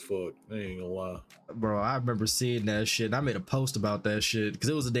crazy as fuck. I ain't gonna lie. Bro, I remember seeing that shit and I made a post about that shit because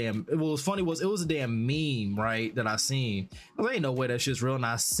it was a damn meme, right, that I seen. There ain't no way that shit's real, and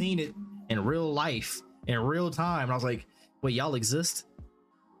I seen it in real life in real time, and I was like, wait, y'all exist?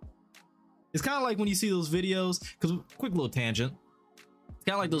 It's kind of like when you see those videos, because quick little tangent, it's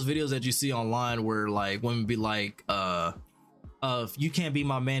kind of like those videos that you see online where like women be like, you can't be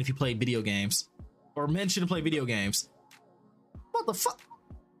my man if you play video games, or men shouldn't play video games. What the fuck?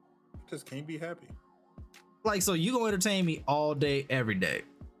 Just can't be happy. Like, so you gonna entertain me all day, every day.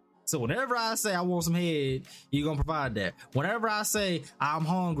 So whenever I say I want some head, you gonna provide that. Whenever I say I'm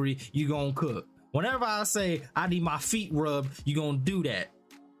hungry, you gonna cook. Whenever I say I need my feet rubbed, you gonna do that.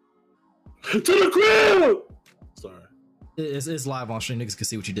 To the crib. Sorry. It's live on stream. Niggas can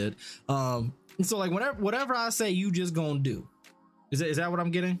see what you did. So like whatever I say, you just gonna do. Is that what I'm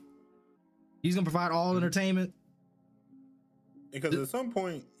getting? He's gonna provide all entertainment. Because at some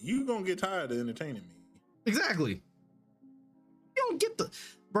point, you gonna get tired of entertaining me. Exactly. You don't get the...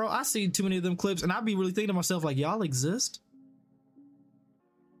 Bro, I see too many of them clips, and I be really thinking to myself, like, y'all exist?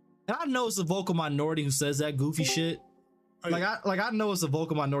 And I know it's the vocal minority who says that goofy shit. Like I know it's the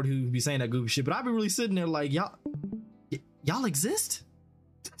vocal minority who be saying that goofy shit, but I be really sitting there like, y'all exist?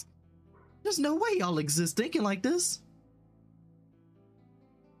 There's no way y'all exist thinking like this.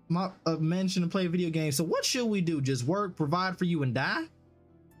 Men shouldn't play video games. So what should we do? Just work, provide for you, and die?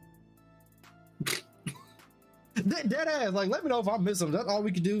 Dead ass. Like, let me know if I miss them. That's all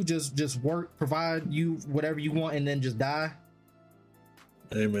we can do. Just work, provide you whatever you want, and then just die.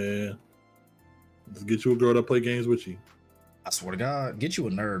 Hey man, let's get you a girl that play games with you. I swear to God, get you a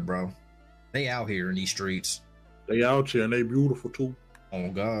nerd, bro. They out here in these streets. They out here and they beautiful too. Oh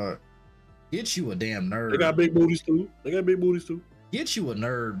God, get you a damn nerd. They got big booties too. Get you a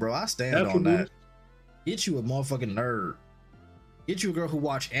nerd, bro. I stand on that. Get you a motherfucking nerd. Get you a girl who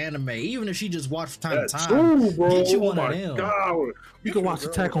watch anime, even if she just watch from time to time. True, bro. Get you one of them. God. You can watch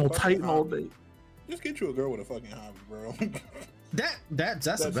Attack on Titan all day. Just get you a girl with a fucking hobby, bro. That's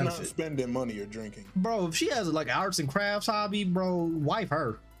a benefit. Not spending money or drinking, bro. If she has like an arts and crafts hobby, bro, wife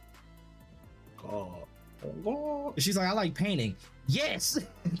her. Oh. She's like, I like painting. Yes,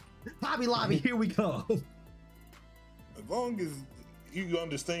 Hobby Lobby, here we go. As long as you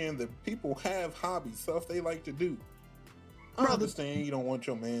understand that people have hobbies, stuff they like to do. I understand you don't want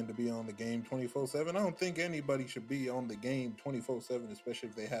your man to be on the game 24/7. I don't think anybody should be on the game 24/7, especially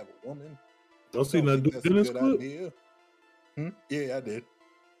if they have a woman. Y'all seen that Dennis clip? Yeah, I did.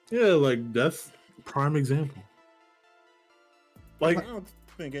 Yeah, like that's a prime example. Like, I don't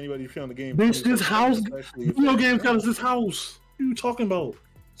think anybody should be on the game. Bitch, this house, video game counts this house. What are you talking about?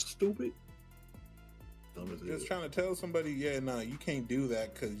 Stupid. Just trying to tell somebody, yeah, nah, you can't do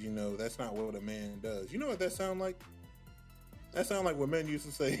that because you know that's not what a man does. You know what that sound like? That sound like what men used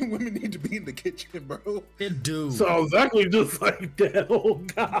to say. Women need to be in the kitchen, bro. It do. So exactly just like that. Oh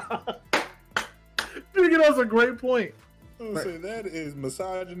God. Nigga, that's a great point. I'm say that is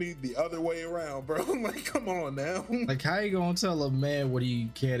misogyny the other way around, bro. Like, come on now. Like, how you gonna tell a man what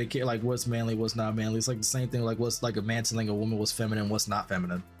he can and can't? Like, what's manly, what's not manly? It's like the same thing. Like, what's like a man telling a woman what's feminine, what's not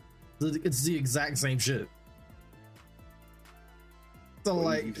feminine. It's the exact same shit. So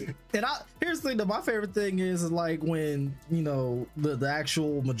like, and here's the thing. That my favorite thing is like when you know the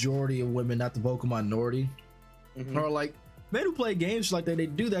actual majority of women, not the vocal minority, are like men who play games like that. They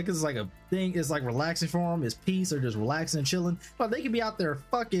do that because it's like a thing. It's like relaxing for them. It's peace. They're just relaxing and chilling. But they could be out there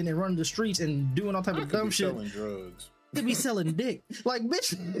fucking and running the streets and doing all type of dumb shit. Selling drugs. Could be selling dick. Like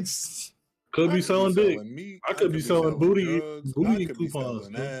bitch. Could be selling dick. I could be selling booty. Drugs. Booty I could be coupons.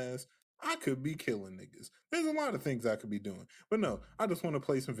 selling ass. I could be killing niggas. There's a lot of things I could be doing. But no, I just want to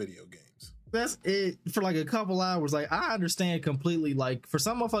play some video games. That's it for like a couple hours. Like I understand completely. Like for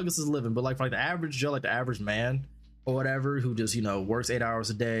some motherfuckers is living, but like for like the average Joe, like the average man or whatever, who just you know works 8 hours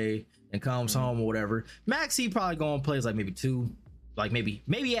a day and comes home or whatever. Max, he probably going plays like maybe 2, like maybe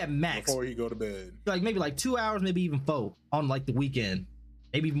at max before he go to bed. Like maybe like 2 hours, maybe even 4 on like the weekend,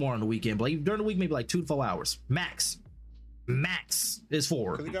 maybe more on the weekend. But like during the week, maybe like 2 to 4 hours max. Max is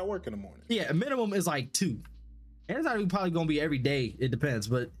 4 because he got work in the morning. Yeah, minimum is like 2. And it's not probably gonna be every day. It depends,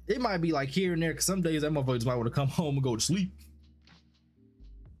 but it might be like here and there. Because some days that motherfucker might want to come home and go to sleep.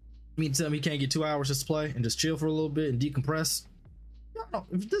 I mean, tell me he can't get 2 hours just to play and just chill for a little bit and decompress.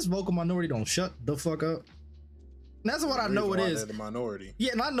 If this vocal minority don't shut the fuck up, and that's what I know it is. The minority,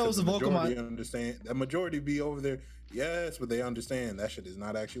 yeah, and I know it's a vocal minority. Understand the majority be over there, yes, but they understand that shit is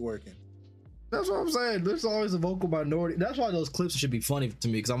not actually working. That's what I'm saying. There's always a vocal minority. That's why those clips should be funny to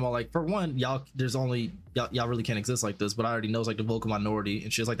me because I'm all like, for one, y'all really can't exist like this. But I already know it's like the vocal minority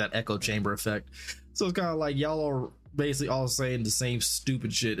and shit's like that echo chamber effect. So it's kind of like y'all are basically all saying the same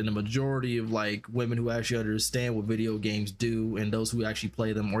stupid shit, and the majority of like women who actually understand what video games do and those who actually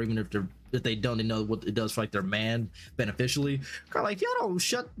play them, or even if they don't, they know what it does for like their man beneficially. Kind of like, y'all don't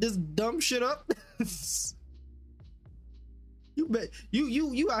shut this dumb shit up. You bet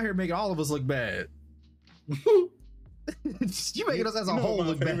you out here making all of us look bad. You making us as a whole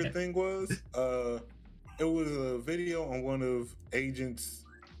look bad. My favorite thing was it was a video on one of Agent's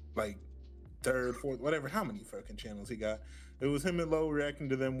like 3rd, 4th, whatever, how many fucking channels he got. It was him and Lo reacting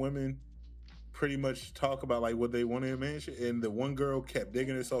to them women pretty much talk about like what they wanted in a man shit, and the one girl kept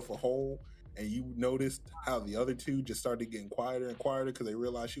digging herself a hole, and you noticed how the other two just started getting quieter and quieter because they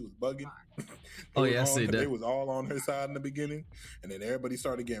realized she was bugging. Oh yeah, I see that. They was all on her side in the beginning, and then everybody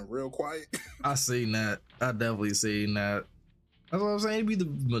started getting real quiet. I seen that. I definitely seen that. That's what I'm saying. It'd be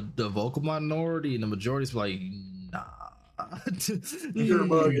the vocal minority, and the majority's like, nah. You're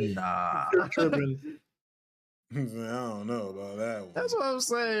bugging. Nah. You're tripping. I don't know about that one. That's what I'm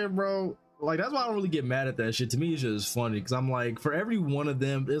saying, bro. Like, that's why I don't really get mad at that shit. To me, it's just funny because I'm like, for every one of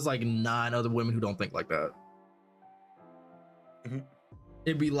them, there's like 9 other women who don't think like that.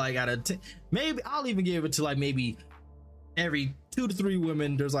 It'd be like out of 10, maybe I'll even give it to like maybe every 2 to 3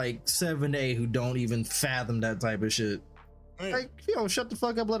 women, there's like 7 to 8 who don't even fathom that type of shit. Like, shut the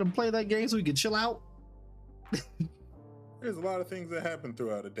fuck up, let them play that game so we can chill out. There's a lot of things that happen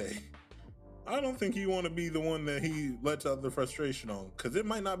throughout a day. I don't think you want to be the one that he lets out the frustration on, because it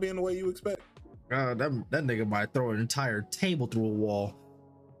might not be in the way you expect. that nigga might throw an entire table through a wall.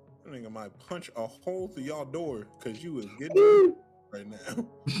 That nigga might punch a hole through y'all door because you was getting right now.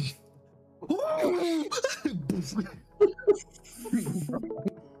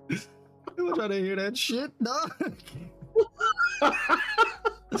 I'm trying to hear that shit, dog.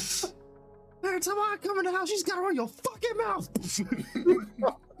 Every time I come in the house, she's got to run your fucking mouth.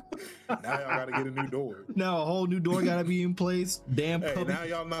 Now y'all gotta get a new door. Now a whole new door gotta be in place. Damn. Hey, now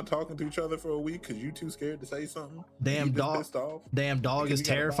y'all not talking to each other for a week because you too scared to say something. Damn dog. Pissed off. Damn dog is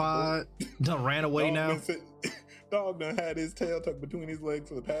terrified. Done ran away now. Dog done had his tail tucked between his legs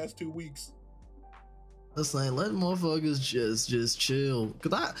for the past 2 weeks. Let's say let motherfuckers just chill.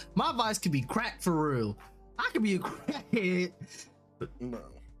 Cause my vice could be crack for real. I could be a crackhead. No.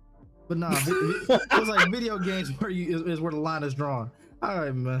 But nah, it's like video games where is where the line is drawn. All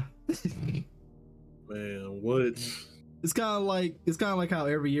right, man. Man, what? It's kind of like how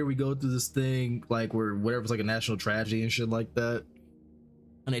every year we go through this thing, like where whatever's like a national tragedy and shit like that,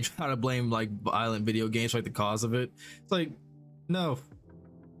 and they try to blame like violent video games for like the cause of it. It's like, no,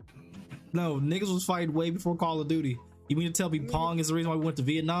 niggas was fighting way before Call of Duty. You mean to tell me Pong is the reason why we went to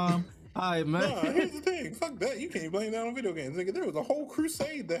Vietnam? All right, man. Nah, here's the thing. Fuck that. You can't blame that on video games. Nigga, there was a whole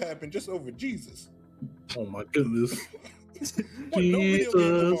crusade that happened just over Jesus. Oh my goodness. Jesus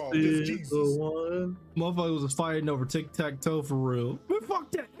is the one. Motherfuckers was fighting over tic-tac-toe for real. But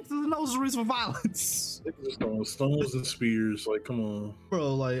fuck that. X's and O's is the reason for violence. They just throwing stones and spears. Like, come on,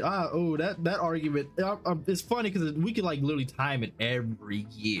 bro. Like, that argument. It's funny because we could like literally time it every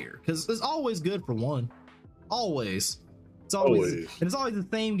year because it's always good for one. Always. It's always. And it's always the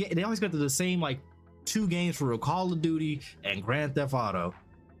same game. They always got the same like 2 games for real: Call of Duty and Grand Theft Auto.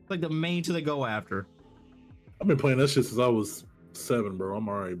 It's like the main 2 they go after. I've been playing that shit since I was 7, bro. I'm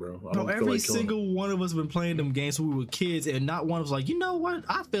alright, bro. Bro, every single one of us been playing them games when we were kids, and not one was like, you know what?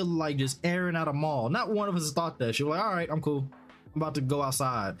 I feel like just airing out a mall. Not one of us has thought that shit. We're like, all right, I'm cool. I'm about to go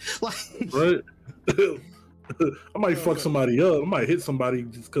outside. Like, right? I might fuck somebody up. I might hit somebody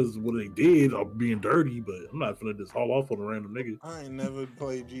just because what they did or being dirty, but I'm not finna just haul off on a random nigga. I ain't never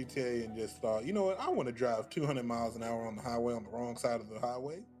played GTA and just thought, you know what? I want to drive 200 miles an hour on the highway on the wrong side of the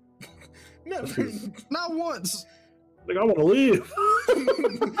highway. Never. Not once. Like, I want to live.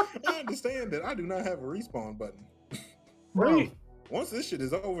 I understand that I do not have a respawn button. Right. Once this shit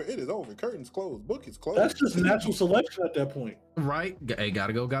is over, it is over. Curtains closed. Book is closed. That's just natural selection at that point. Right. Hey,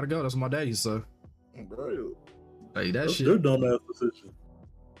 gotta go. That's what my daddy said. Bro. Hey, that's shit. Your dumbass decision.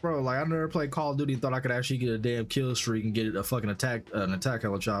 Bro, like I never played Call of Duty and thought I could actually get a damn kill streak and get a fucking attack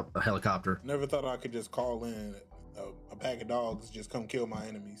helicopter. Never thought I could just call in a pack of dogs just come kill my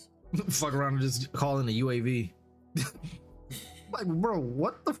enemies. Fuck around and just call in a UAV. Like, bro,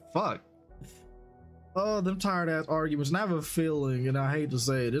 what the fuck? Oh, them tired ass arguments. And I have a feeling, and I hate to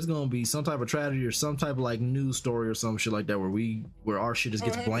say it, there's gonna be some type of tragedy or some type of like news story or some shit like that where our shit just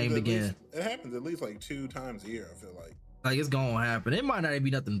gets blamed again. It happens at least like 2 times a year, I feel like. Like, it's gonna happen. It might not even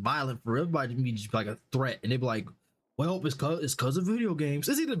be nothing violent for real. It might be just like a threat, and they be like, well, it's cause of video games.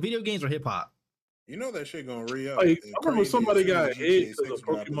 It's either video games or hip hop. You know that shit gonna re-up. Like, I remember somebody got hit because of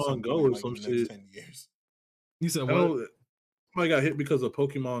Pokemon Go or some shit. 10 years. You said what? Somebody got hit because of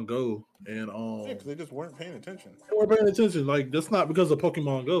Pokemon Go, and yeah, because they just weren't paying attention. They weren't paying attention. Like, that's not because of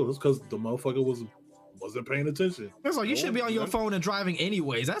Pokemon Go. It's because the motherfucker wasn't paying attention. It's like, you should be on your phone and driving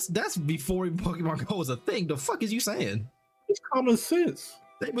anyways. That's before Pokemon Go was a thing. The fuck is you saying? It's common sense.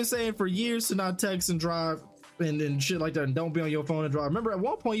 They've been saying for years to not text and drive and shit like that, and don't be on your phone and drive. Remember, at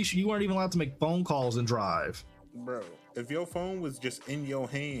one point you weren't even allowed to make phone calls and drive. Bro, if your phone was just in your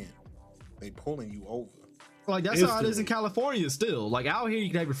hand, they pulling you over. Like, that's how it is in California still. Like, out here you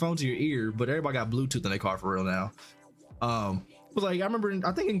can have your phone to your ear, but everybody got Bluetooth in their car for real now. But like, I remember,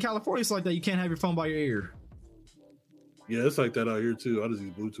 I think in California it's like that. You can't have your phone by your ear. Yeah, it's like that out here too. I just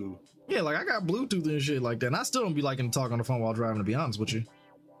use Bluetooth. Yeah, like I got Bluetooth and shit like that, and I still don't be liking to talk on the phone while driving, to be honest with you.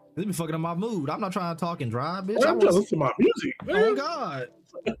 It be fucking up my mood. I'm not trying to talk and drive, bitch. I'm just listening to my music, man. Oh God.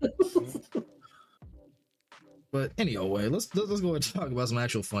 But anyway, let's go ahead and talk about some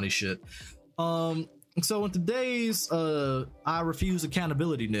actual funny shit. So in today's I refuse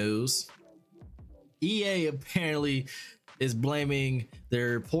accountability news, EA apparently is blaming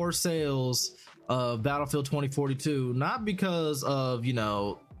their poor sales of Battlefield 2042 not because of, you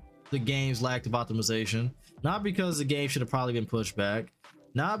know, the game's lack of optimization, not because the game should have probably been pushed back,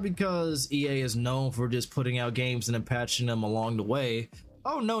 not because EA is known for just putting out games and then patching them along the way.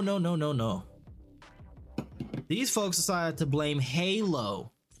 Oh no. These folks decided to blame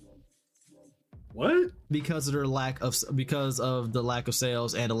Halo. What? Because of the lack of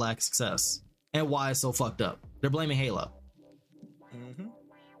sales and the lack of success, and why it's so fucked up. They're blaming Halo.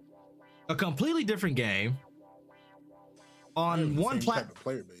 a completely different game on one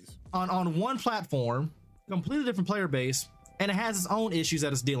player base. on one platform, completely different player base, and it has its own issues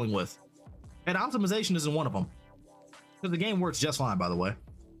that it's dealing with. And optimization isn't one of them. Because the game works just fine, by the way.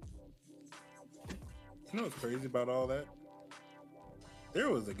 You know what's crazy about all that? There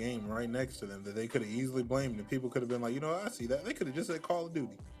was a game right next to them that they could have easily blamed, and people could have been like, you know, I see that. They could have just said Call of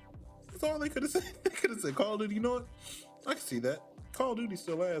Duty. That's all they could have said. They could have said Call of Duty. You know what? I can see that. Call of Duty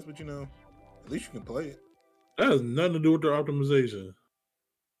still ass, but you know, at least you can play it. That has nothing to do with their optimization.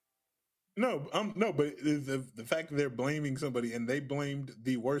 No, but the fact that they're blaming somebody and they blamed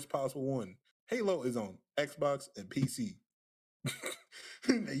the worst possible one. Halo is on Xbox and PC.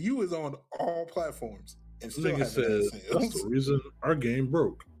 You is on all platforms and still Nigga said that's the reason our game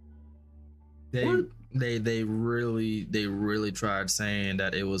broke. They really tried saying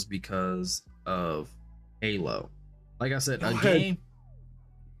that it was because of Halo. Like I said, a game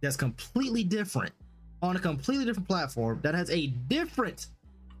that's completely different on a completely different platform that has a different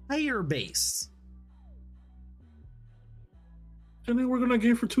player base. And they worked on that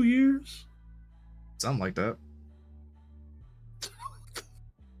game for 2 years? Something like that.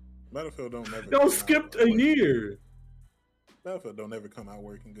 Battlefield don't never. Y'all skipped a year. Battlefield don't ever come out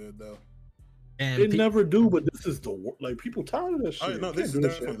working good though. And it never do, but this is the like people tired of that shit. Oh, no, this is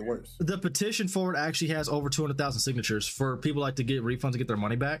definitely the worst. The petition for it actually has over 200,000 signatures for people like to get refunds to get their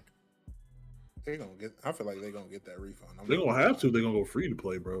money back. They gonna get. I feel like they're gonna get that refund. They're gonna have to. They're gonna go free to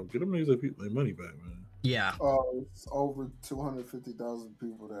play, bro. Get them niggas their money back, man. Yeah. It's over 250,000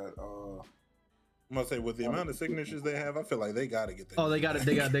 people that. I'm gonna say with the amount of signatures they have, I feel like they gotta get that. Oh, they got it.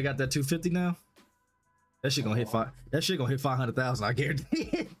 They got that 250 now. That shit gonna hit five. That shit gonna hit 500,000. I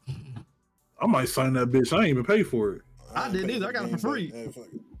guarantee. I might sign that bitch. I ain't even pay for it. I didn't either. I got it for free. Hey,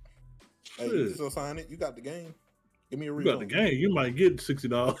 you can still sign it. You got the game. Give me a refund. You got the game. You might get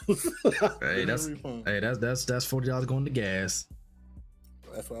 $60. Hey, that's $40 going to gas.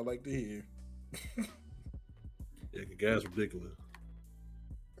 That's what I like to hear. Yeah, gas ridiculous.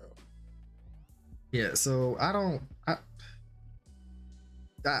 Yeah, so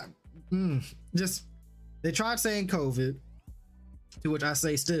just they tried saying COVID, to which I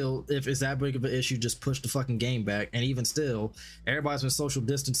say still, if it's that big of an issue, just push the fucking game back. And even still, everybody's been social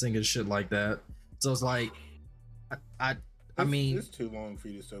distancing and shit like that. So it's like, I mean, it's too long for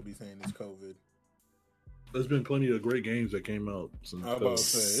you to still be saying it's COVID. There's been plenty of great games that came out since. I was about to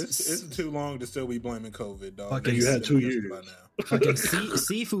say it's too long to still be blaming COVID, dog. Okay, you had 2 years by now. Fucking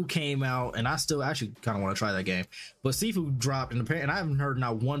Sifu came out, and I still actually kind of want to try that game. But Sifu dropped, and I haven't heard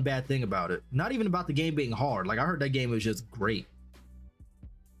not one bad thing about it. Not even about the game being hard. Like I heard that game was just great.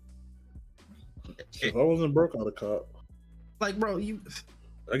 If I wasn't broke, I'd have caught. Like, bro,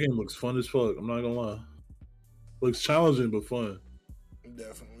 that game looks fun as fuck. I'm not gonna lie. Looks challenging but fun.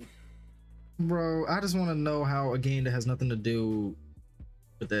 Definitely. Bro, I just want to know how a game that has nothing to do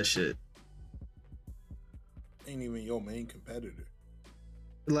with that shit. Ain't even your main competitor.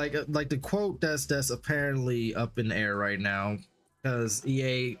 Like the quote that's apparently up in the air right now, because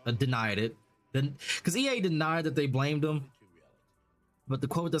EA denied it. Then, because EA denied that they blamed them. But the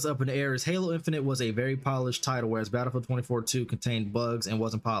quote that's up in the air is Halo Infinite was a very polished title, whereas Battlefield 2042 2 contained bugs and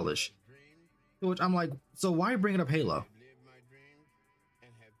wasn't polished. Which I'm like, so why are you bringing up Halo?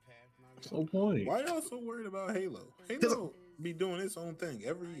 No point. Why y'all so worried about Halo? Halo be doing its own thing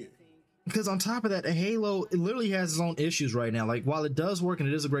every year. Because on top of that, Halo it literally has its own issues right now. Like while it does work and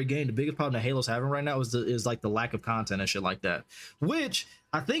it is a great game, the biggest problem that Halo's having right now is like the lack of content and shit like that. Which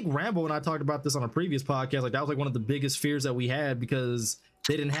I think Rambo and I talked about this on a previous podcast. Like that was like one of the biggest fears that we had because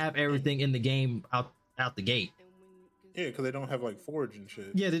they didn't have everything in the game out the gate. Yeah, because they don't have like Forge and shit.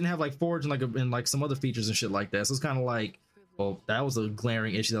 Yeah, they didn't have like Forge and like some other features and shit like that. So it's kind of like, well, that was a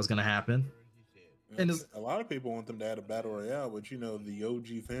glaring issue that was going to happen. And a lot of people want them to add a battle royale, but you know the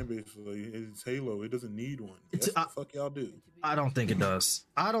OG fan base, like, it's Halo. It doesn't need one. Yes, the fuck y'all do. I don't think it does.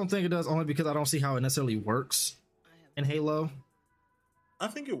 I don't think it does only because I don't see how it necessarily works in Halo. I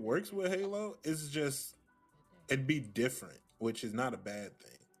think it works with Halo. It's just it'd be different, which is not a bad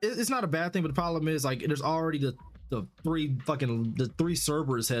thing. It's not a bad thing, but the problem is like there's already the three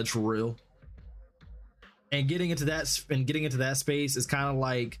Cerberus heads for real, and getting into that space is kind of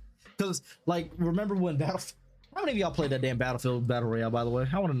like. Because, like, remember when how many of y'all played that damn Battlefield Battle Royale, by the way?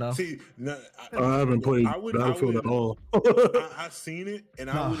 I want to know. See, no, I haven't played Battlefield at all. I've seen it, and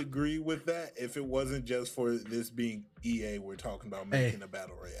I would agree with that if it wasn't just for this being EA we're talking about making a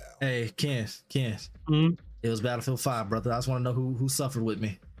Battle Royale. Hey, Ken. It was Battlefield 5, brother. I just want to know who suffered with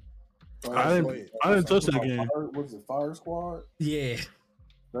me. I didn't touch that game. Was it Fire Squad? Yeah.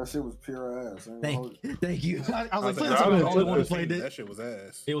 That shit was pure ass. Thank you. I was like, I I'm the was only one who played that it. shit was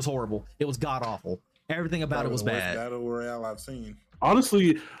ass. It was horrible. It was god awful. Everything about it was Probably the worst bad. Battle Royale I've seen.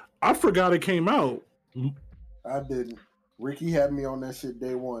 Honestly, I forgot it came out. I didn't. Ricky had me on that shit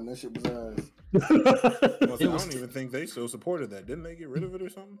day one. That shit was ass. I don't even think they still supported that. Didn't they get rid of it or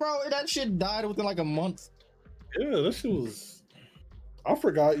something? Bro, that shit died within like a month. Yeah, that shit was. I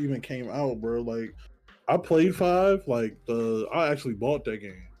forgot it even came out, bro. Like, I played 5. Like, I actually bought that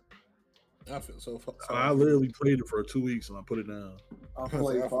game. I feel so. I literally played it for 2 weeks and I put it down. I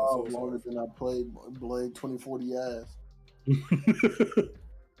played 5 longer than I played Blade 2040 ass.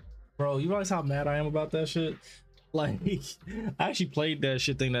 Bro, you realize how mad I am about that shit? Like, I actually played that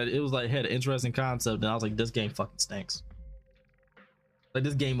shit thing that it was like had an interesting concept, and I was like, this game fucking stinks. Like,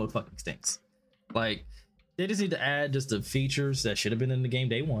 this game mode fucking stinks. Like, they just need to add just the features that should have been in the game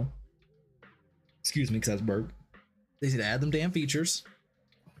day one. Excuse me, because that's burp. They need to add them damn features,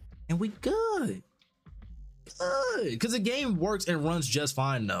 and we good. Good, because the game works and runs just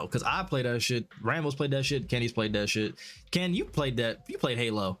fine though. Because I played that shit. Rambo's played that shit. Kenny's played that shit. Ken, you played that? You played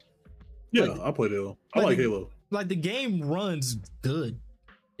Halo? Yeah, like, I played Halo. I like Halo. Like, the game runs good.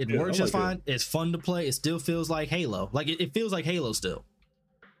 It works just fine. It's fun to play. It still feels like Halo. Like, it feels like Halo still.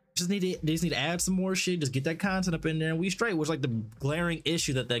 They just need to add some more shit. Just get that content up in there and we straight. Which, like, the glaring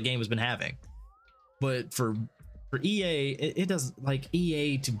issue that game has been having. But for EA, it doesn't, like,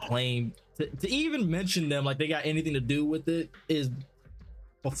 EA to blame to even mention them like they got anything to do with it is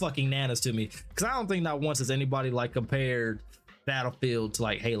fucking nanas to me. Because I don't think not once has anybody like compared Battlefield to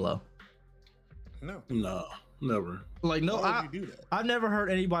like Halo. No, never. Like, no, I've never heard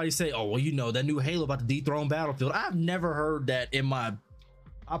anybody say, "Oh, well, you know, that new Halo about to dethrone Battlefield." I've never heard that in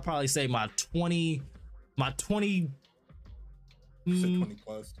I'll probably say my 20 plus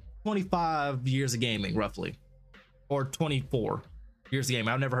 25 years of gaming, roughly, or 24 years of gaming.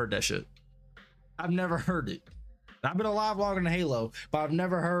 I've never heard that shit. I've never heard it. I've been alive longer than Halo, but I've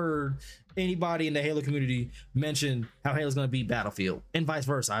never heard anybody in the Halo community mention how Halo's going to beat Battlefield, and vice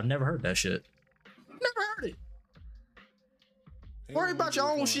versa. I've never heard that shit. Never heard it. Worry about your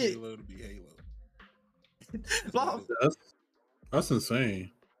own shit. Halo to be Halo. That's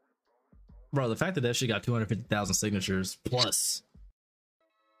insane, bro. The fact that shit got 250,000 signatures plus,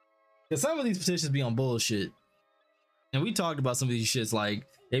 because some of these petitions be on bullshit, and we talked about some of these shits. Like,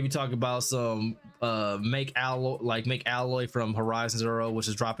 they be talking about some make alloy from Horizon Zero, which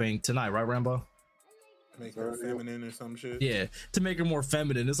is dropping tonight, right, Rambo? Make her feminine or some shit. Yeah, to make her more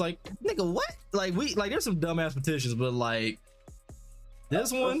feminine. It's like, nigga, what? Like, there's some dumbass petitions, but like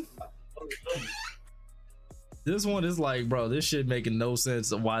this one is like, bro, this shit making no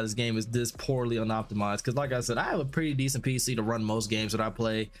sense of why this game is this poorly unoptimized. Because like I said, I have a pretty decent PC to run most games that I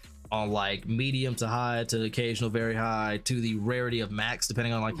play on, like medium to high to occasional very high to the rarity of max,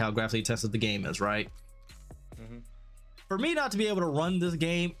 depending on like how graphically intensive the game is, right? Mm-hmm. For me not to be able to run this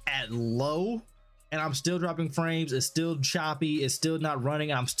game at low and I'm still dropping frames, it's still choppy, it's still not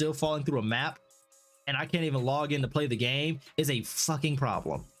running, I'm still falling through a map, and I can't even log in to play the game is a fucking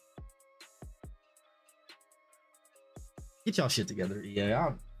problem. Get y'all shit together, EA.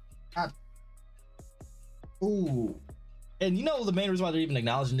 Ooh. And you know the main reason why they're even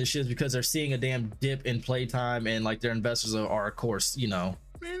acknowledging this shit is because they're seeing a damn dip in playtime, and like their investors are of course, you know.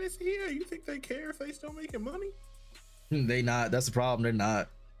 Man, it's EA. You think they care if they still making money? They not. That's the problem. They're not.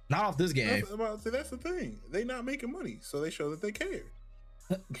 Not off this game. That's the thing. They not making money, so they show that they care.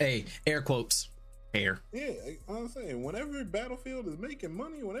 Hey, air quotes. Air. Yeah, I'm saying whenever Battlefield is making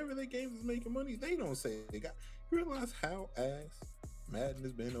money, whenever their games is making money, they don't say they got. You realize how ass Madden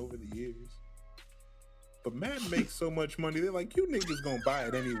has been over the years? But Madden makes so much money, they're like, you niggas gonna buy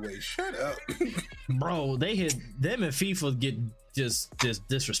it anyway. Shut up. Bro, them and FIFA get just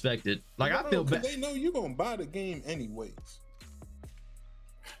disrespected. Like, I feel bad. They know you gonna buy the game anyways.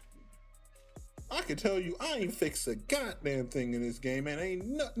 I can tell you, I ain't fixed a goddamn thing in this game, and ain't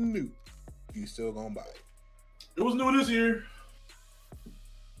nothing new. You still gonna buy it. It was new this year.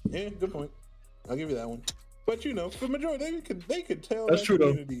 Yeah, good point. I'll give you that one. But you know, for the majority, they could tell that's that true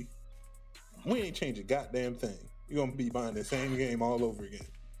community, we ain't changing a goddamn thing. You're gonna be buying the same game all over again.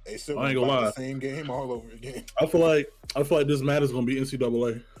 They still I ain't gonna lie. The same game all over again. I feel like this Madden's gonna be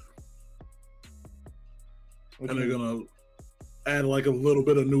NCAA, and they're gonna add like a little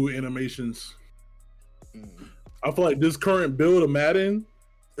bit of new animations. I feel like this current build of Madden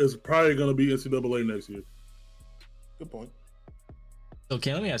is probably gonna be NCAA next year. Good point.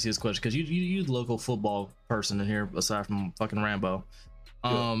 Okay, let me ask you this question, because you the local football person in here aside from fucking Rambo.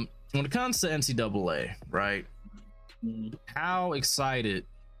 Yeah. When it comes to NCAA, right? How excited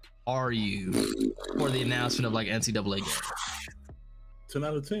are you for the announcement of like NCAA games? 10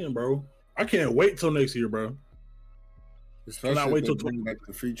 out of 10, bro. I can't wait till next year, bro. Especially Cannot if wait they till bring back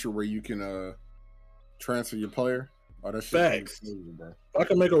the feature where you can transfer your player. Oh, that shit Facts. crazy, bro. I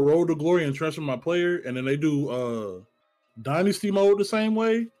can make a Road to Glory and transfer my player, and then they do Dynasty mode the same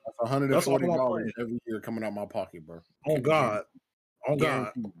way. That's $140 every year coming out my pocket, bro. Oh God. Oh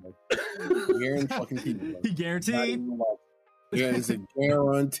God. Guaranteed, bro. He guaranteed? Yeah, it's a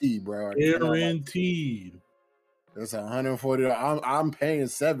guarantee, bro. Guaranteed. That's $140. I'm paying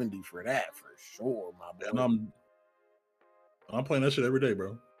 $70 for that for sure, my boy. And I'm playing that shit every day,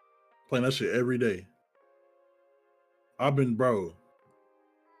 bro. Playing that shit every day. I've been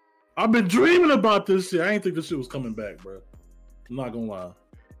dreaming about this shit. I ain't think this shit was coming back, bro. I'm not gonna lie.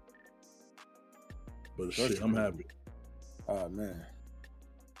 But shit, I'm happy. Oh man.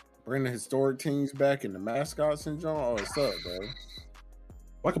 Bring the historic teams back and the mascots and John. Oh, what's up, bro?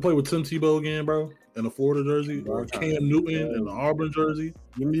 I can play with Tim Tebow again, bro, in the Florida jersey, or Cam Newton in the Auburn jersy.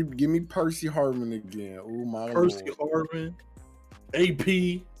 Give me Percy Harvin again. Oh my Percy Lord. Harvin,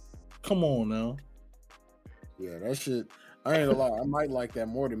 AP. Come on now. Yeah, that shit. I ain't gonna lie. I might like that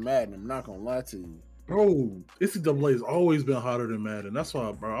more than Madden. I'm not gonna lie to you. Bro, NCAA has always been hotter than Madden. That's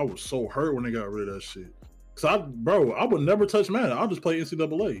why, bro, I was so hurt when they got rid of that shit. So I would never touch Madden. I'll just play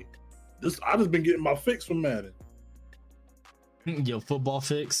NCAA. I just been getting my fix from Madden. Your football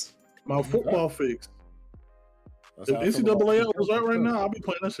fix? My football fix. If NCAA was right now, I'll be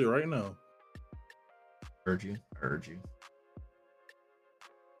playing that shit right now. Heard you.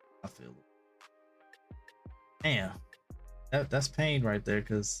 I feel it. Damn. That's pain right there,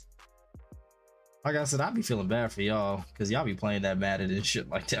 because like I said, I be feeling bad for y'all, because y'all be playing that Madden and shit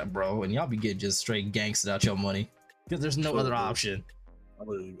like that, bro, and y'all be getting just straight gangstered out your money, because there's no other option. I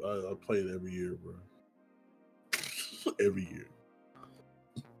play it every year, bro. Every year.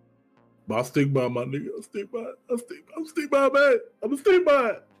 But I stick by my nigga. I stick by it, man. I'm gonna stick by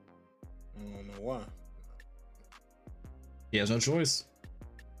it. I don't know why. He has no choice.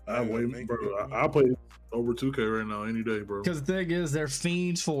 I play over 2K right now any day, bro. Because the thing is, they're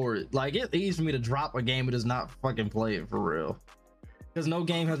fiends for it. Like, it's easy for me to drop a game and just not fucking play it for real. Because no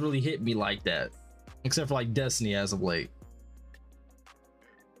game has really hit me like that, except for like Destiny as of late.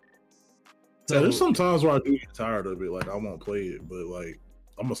 So there's some times where I do get tired of it. Like, I won't play it, but like,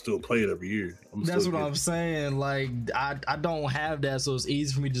 I'm gonna still play it every year. That's what I'm saying. Like, I don't have that, so it's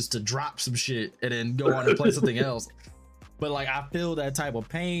easy for me just to drop some shit and then go on and play something else. But like, I feel that type of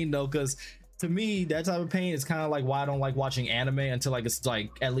pain though, because to me, that type of pain is kind of like why I don't like watching anime until like it's like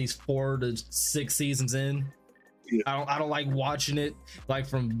at least 4 to 6 seasons in. Yeah. I don't like watching it like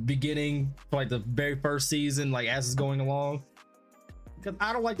from beginning to like the very first season, like as it's going along, because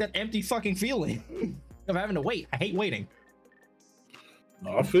I don't like that empty fucking feeling of having to wait. I hate waiting.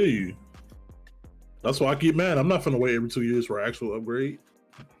 No, I feel you. That's why I get mad. I'm not finna wait every 2 years for an actual upgrade.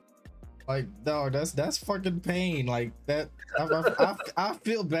 Like, dog, that's fucking pain. Like that, I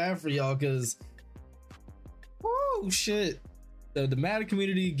feel bad for y'all, because, oh shit, the Madden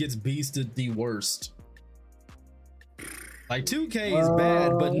community gets beasted the worst. Like 2K is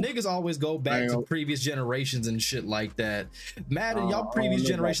bad, but niggas always go back to previous generations and shit like that. Madden, y'all previous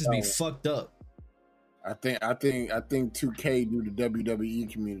generations be fucked up. I think 2K do the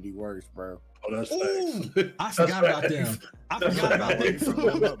WWE community worse, bro. Oh, that's facts. I forgot about them.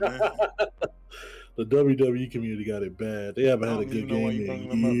 The WWE community got it bad. They haven't had a good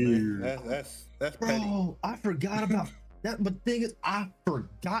game in years. That's bro, petty. I forgot about that. But the thing is, I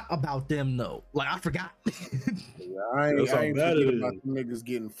forgot about them though. Like, I forgot. Yeah, I ain't forget about the niggas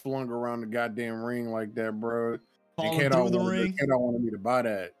getting flung around the goddamn ring like that, bro. Falling through the ring. They don't want me to buy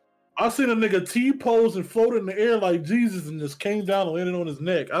that. I seen a nigga T-pose and float in the air like Jesus and just came down and landed on his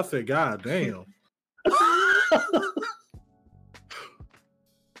neck. I said, God damn.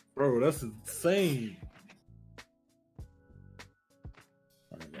 Bro, that's insane.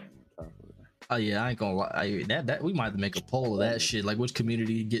 Oh yeah, I ain't gonna lie. That we might have to make a poll of that shit. Like, which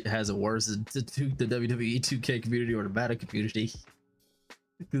community has it worse, the WWE 2K community or the Madden community?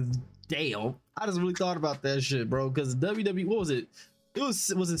 Because damn, I just really thought about that shit, bro. Because WWE, what was it? Was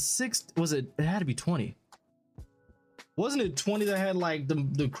it 6? It had to be 20. Wasn't it 20 that had like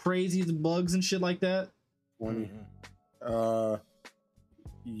the crazy bugs and shit like that? 20.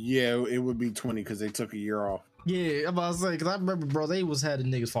 Yeah, it would be 20 because they took a year off. Yeah, I'm about to say, because I remember, bro, they was having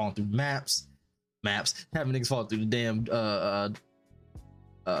niggas falling through maps, having niggas fall through the damn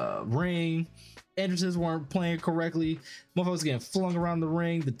ring. Entrances weren't playing correctly. Motherfuckers getting flung around the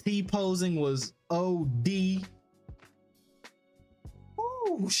ring. The T-posing was OD.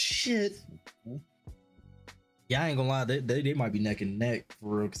 Oh shit. Yeah, I ain't gonna lie, they might be neck and neck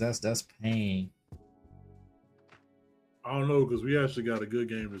for real, because that's pain. I don't know because we actually got a good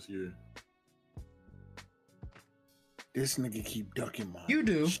game this year. This nigga keep ducking my. You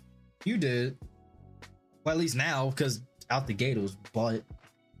do. You did. Well, at least now, because out the gate it was butt.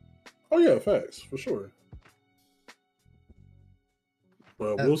 Oh yeah, facts for sure.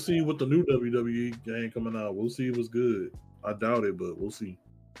 But we'll see with the new WWE game coming out. We'll see if it's good. I doubt it, but we'll see.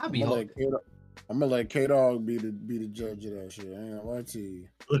 I'll be I'm gonna let K-Dog be the judge of that shit. I ain't gonna lie to you.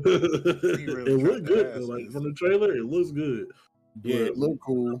 Really It looked good though. ask Like this. from the trailer, it looks good. Yeah, it But- look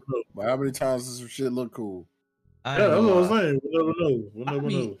cool. But how many times does some shit look cool? I Yeah, ain't that's gonna what I'm lie. saying. We'll never know. We'll never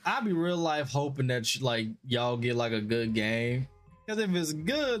know. I be real life hoping that like y'all get like a good game. Because if it's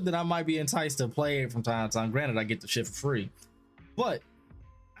good, then I might be enticed to play it from time to time. Granted, I get the shit for free, but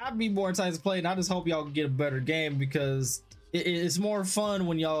I'd be more enticed to play it. And I just hope y'all get a better game because it's more fun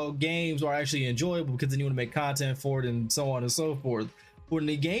when y'all games are actually enjoyable because then you want to make content for it and so on and so forth. When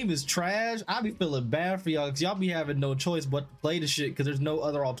the game is trash, I be feeling bad for y'all because y'all be having no choice but to play the shit because there's no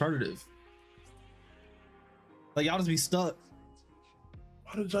other alternative. Like y'all just be stuck.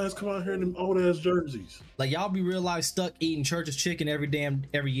 Why did Giants come out here in them old ass jerseys? Like y'all be real life stuck eating Church's chicken every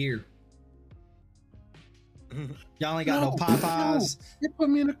year. Y'all ain't got no Popeyes. They put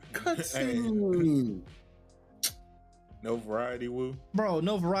me in a cutscene. No variety, woo. Bro,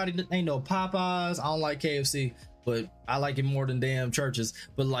 no variety. Ain't no Popeyes. I don't like KFC, but I like it more than damn Church's.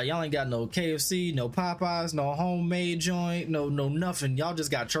 But like y'all ain't got no KFC, no Popeyes, no homemade joint, no nothing. Y'all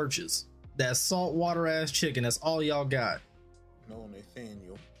just got Church's. That saltwater ass chicken. That's all y'all got. No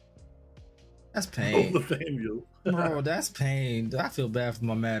Nathaniel. That's Oh, pain. Nathaniel. Bro, that's pain. I feel bad for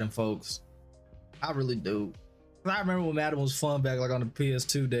my Madden folks. I really do. I remember when Madden was fun back like on the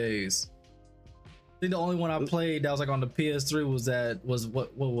PS2 days. I think the only one I played that was like on the PS3 was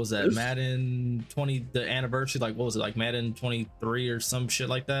what was that? This- Madden 20, the anniversary, like what was it, like Madden 23 or some shit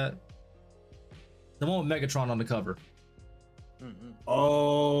like that? The one with Megatron on the cover. Mm-mm.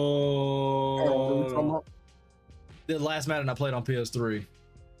 Oh, The last Madden I played on PS3.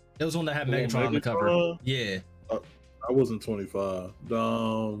 It was one that had The one Megatron on the cover. Megatron? Yeah. I wasn't 25. I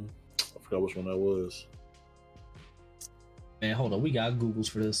forgot which one that was. Man, hold on. We got Googles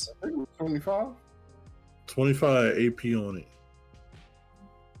for this. I think it was 25. 25 AP on it.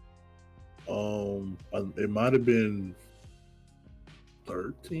 It might have been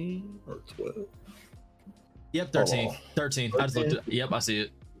 13 or 12. Yep, 13. Oh. 13. I just looked it. Yep, I see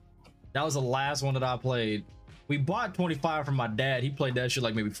it. That was the last one that I played. We bought 25 from my dad. He played that shit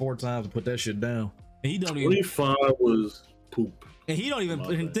like maybe 4 times and put that shit down. And he don't even 25 was poop. and he don't even My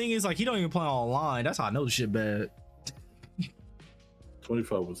and the bad. thing is like he don't even play online. That's how I know the shit bad.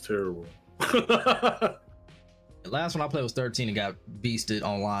 25 was terrible. The last one I played was 13 and got beasted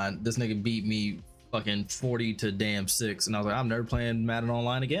online. This nigga beat me fucking 40 to damn 6. And I was like, I'm never playing Madden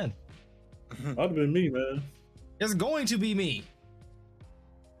online again. Might have been me, man. It's going to be me.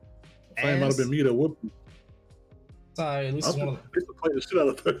 I think it might have been me that whooped you. Sorry, at least I it's one of used to play the shit out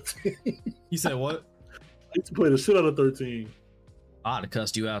of 13. You said what? I used to play the shit out of 13. I'd have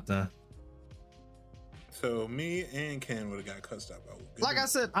cussed you out then. So me and Ken would have got cussed out by good Like I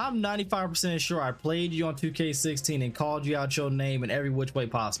news. said, I'm 95% sure I played you on 2K16 and called you out your name in every which way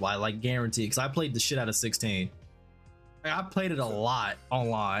possible. I like guarantee because I played the shit out of 16. Like, I played it a lot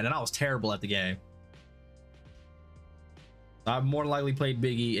online and I was terrible at the game. I more than likely played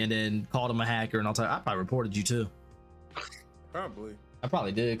Biggie and then called him a hacker, and I probably reported you too. Probably. I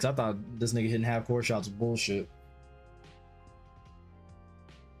probably did because I thought this nigga hitting half court shots was bullshit.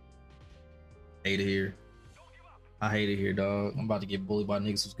 Hate it here. I hate it here, dog. I'm about to get bullied by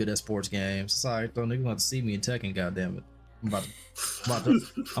niggas who's good at sports games. Sorry, though, niggas want to see me in Tekken. Goddamn it!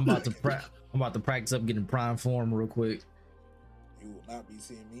 I'm about to practice up getting prime form real quick. You will not be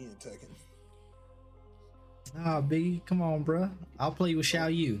seeing me in Tekken. Nah, Biggie, come on, bruh. I'll play you with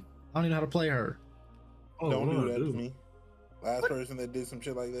Xiao Yu. I don't even know how to play her. Oh, Don't no, do that dude. to me. Last person that did some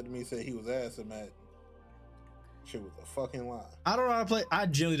shit like that to me said he was ass at Madden. Shit was a fucking lie. I don't know how to play. I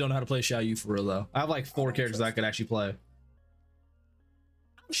genuinely don't know how to play Xiao Yu for real though. I have like 4 don't characters I trust could actually play.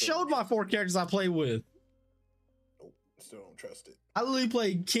 I showed my 4 characters I play with. Nope. Still don't trust it. I literally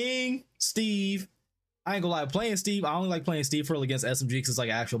played King, Steve. I ain't gonna lie, playing Steve. I only like playing Steve for against SMG because it's like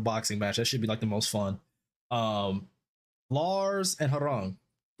an actual boxing match. That should be like the most fun. Lars and Harung,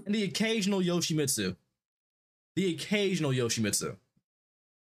 and the occasional Yoshimitsu.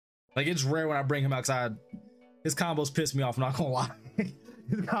 Like it's rare when I bring him outside. His combos piss me off. I'm not gonna lie.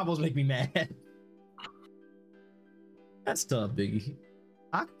 His combos make me mad. That's tough, Biggie.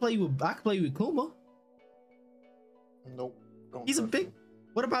 I can play with Kuma. Nope. Don't He's a trust big. you.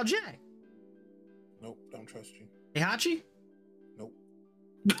 What about Jack? Nope. Don't trust you. Heihachi? Nope.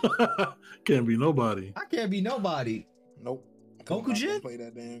 Can't be nobody. I can't be nobody. Nope. Gokujin? Play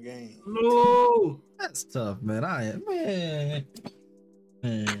that damn game. No. That's tough, man. Man.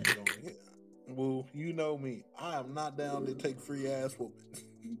 Well, you know me. I am not down to take free ass whoopings.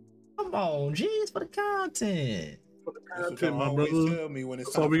 Come on, G's, for the content. For the That's what content, y'all my always brother. tell me when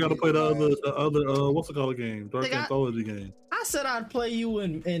it's So time we for gotta me play to the get my other what's it called game? Dark Nigga, Anthology game. I said I'd play you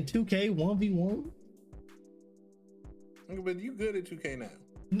in 2K 1v1. ass. But you good at 2K now.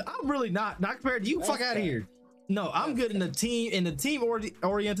 No, I'm really not. Not compared to you. That's Fuck out of fair. here. No, I'm good in the team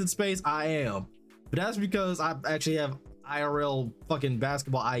oriented space. I am, but that's because I actually have IRL fucking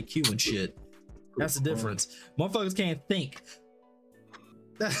basketball IQ and shit. That's the difference. Motherfuckers can't think.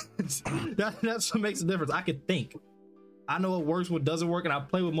 That's what makes the difference. I can think. I know what works, what doesn't work, and I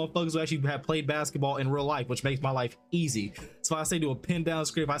play with motherfuckers who actually have played basketball in real life, which makes my life easy. So I say do a pin down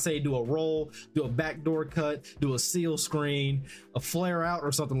screen, if I say do a roll, do a backdoor cut, do a seal screen, a flare out,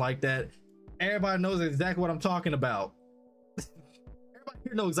 or something like that, everybody knows exactly what I'm talking about. Everybody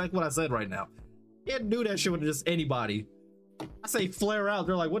here knows exactly what I said right now. You can't do that shit with just anybody. I say flare out,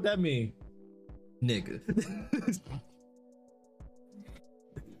 they're like, what that mean? Nigga.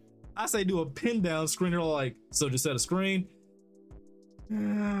 I say do a pin down screen, they're like, so just set a screen?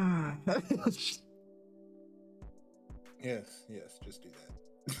 Yes, just do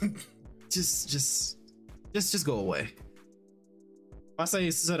that. just go away. If I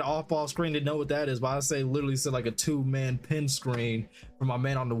say set an off-ball screen, they know what that is, but I say literally set like a 2-man pin screen for my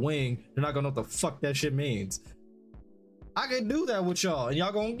man on the wing, they're not gonna know what the fuck that shit means. I can do that with y'all, and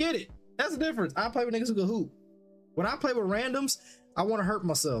y'all gonna get it. That's the difference. I play with niggas who can hoop. When I play with randoms, I want to hurt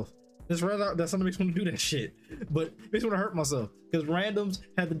myself. Just rather that somebody makes me want to do that shit, but it makes me want to hurt myself because randoms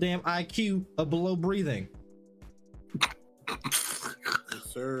have the damn IQ of below breathing. Yes,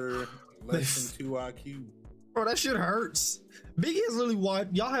 sir. Less than 2 IQ. Bro, that shit hurts. Biggie has literally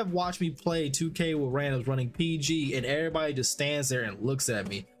watched, y'all have watched me play 2K with randoms running PG, and everybody just stands there and looks at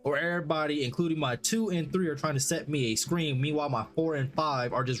me, or everybody, including my 2 and 3, are trying to set me a screen. Meanwhile, my 4 and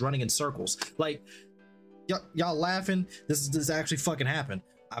 5 are just running in circles. Like, y'all laughing. This actually fucking happened.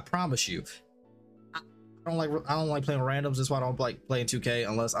 I promise you. I don't like playing with randoms. That's why I don't like playing 2K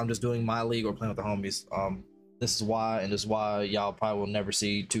unless I'm just doing my league or playing with the homies. This is why y'all probably will never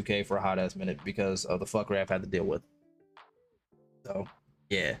see 2K for a hot ass minute because of the fuckery I've had to deal with. So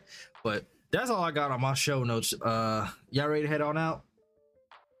yeah, but that's all I got on my show notes. Y'all ready to head on out?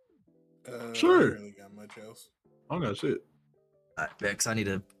 Sure. I don't really got much else. I got shit. Because I need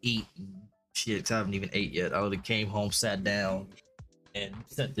to eat shit. Because I haven't even ate yet. I already came home, sat down, and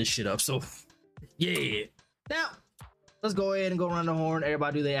set this shit up. So yeah. Now let's go ahead and go around the horn.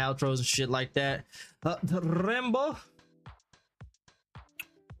 Everybody do their outros and shit like that. Rambo.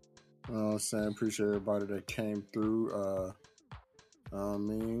 Sam, appreciate everybody that came through. I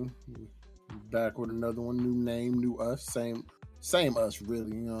mean, back with another one, new name, new us, same us,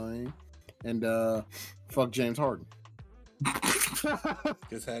 really. You know what I mean? And fuck James Harden.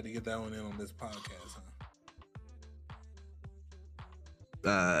 Just had to get that one in on this podcast, huh?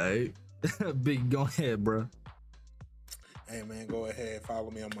 Alright. Big, go ahead, bro. Hey man, go ahead,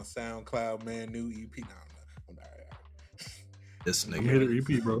 follow me on my SoundCloud, man. New EP. No, I'm all right. This I'm here to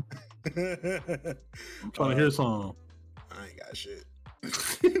EP, bro. I'm trying to hear some. I ain't got shit. Well,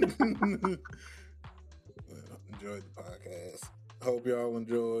 enjoyed the podcast. Hope y'all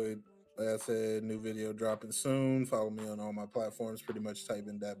enjoyed. Like I said, new video dropping soon. Follow me on all my platforms. Pretty much type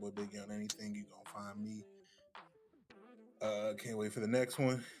in that boy Biggie on anything, you gonna find me. Can't wait for the next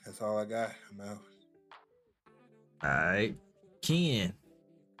one. That's all I got. I'm out. Alright. Ken.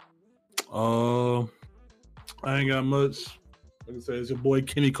 I ain't got much. Like I said, it's your boy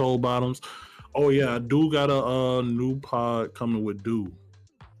Kenny Cole Bottoms. Oh yeah, I do got a new pod coming with Do.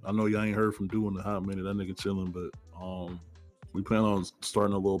 I know y'all ain't heard from Do in a hot minute. That nigga chilling, but we plan on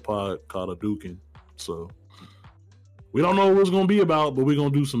starting a little pod called a Dukin. So we don't know what it's gonna be about, but we're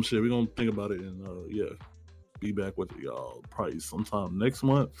gonna do some shit. We're gonna think about it and yeah, be back with y'all probably sometime next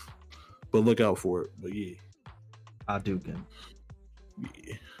month. But look out for it. But yeah. I Dukin.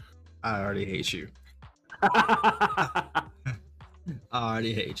 Yeah. I already hate you. I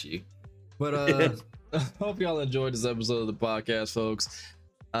already hate you. But I hope y'all enjoyed this episode of the podcast, folks.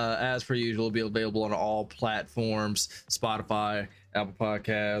 As per usual, it'll be available on all platforms: Spotify, Apple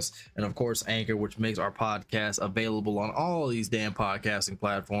Podcasts, and of course Anchor, which makes our podcast available on all these damn podcasting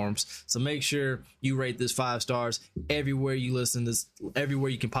platforms. So make sure you rate this 5 stars everywhere you listen to this, everywhere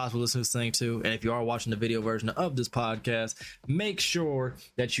you can possibly listen to this thing to. And if you are watching the video version of this podcast, make sure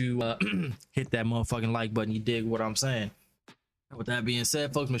that you hit that motherfucking like button. You dig what I'm saying? With that being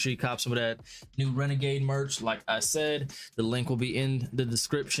said, folks, make sure you cop some of that new Renegade merch. Like I said, the link will be in the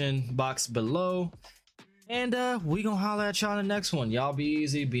description box below. And we gonna holler at y'all in the next one. Y'all be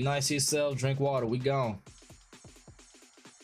easy, be nice to yourself, drink water. We gone.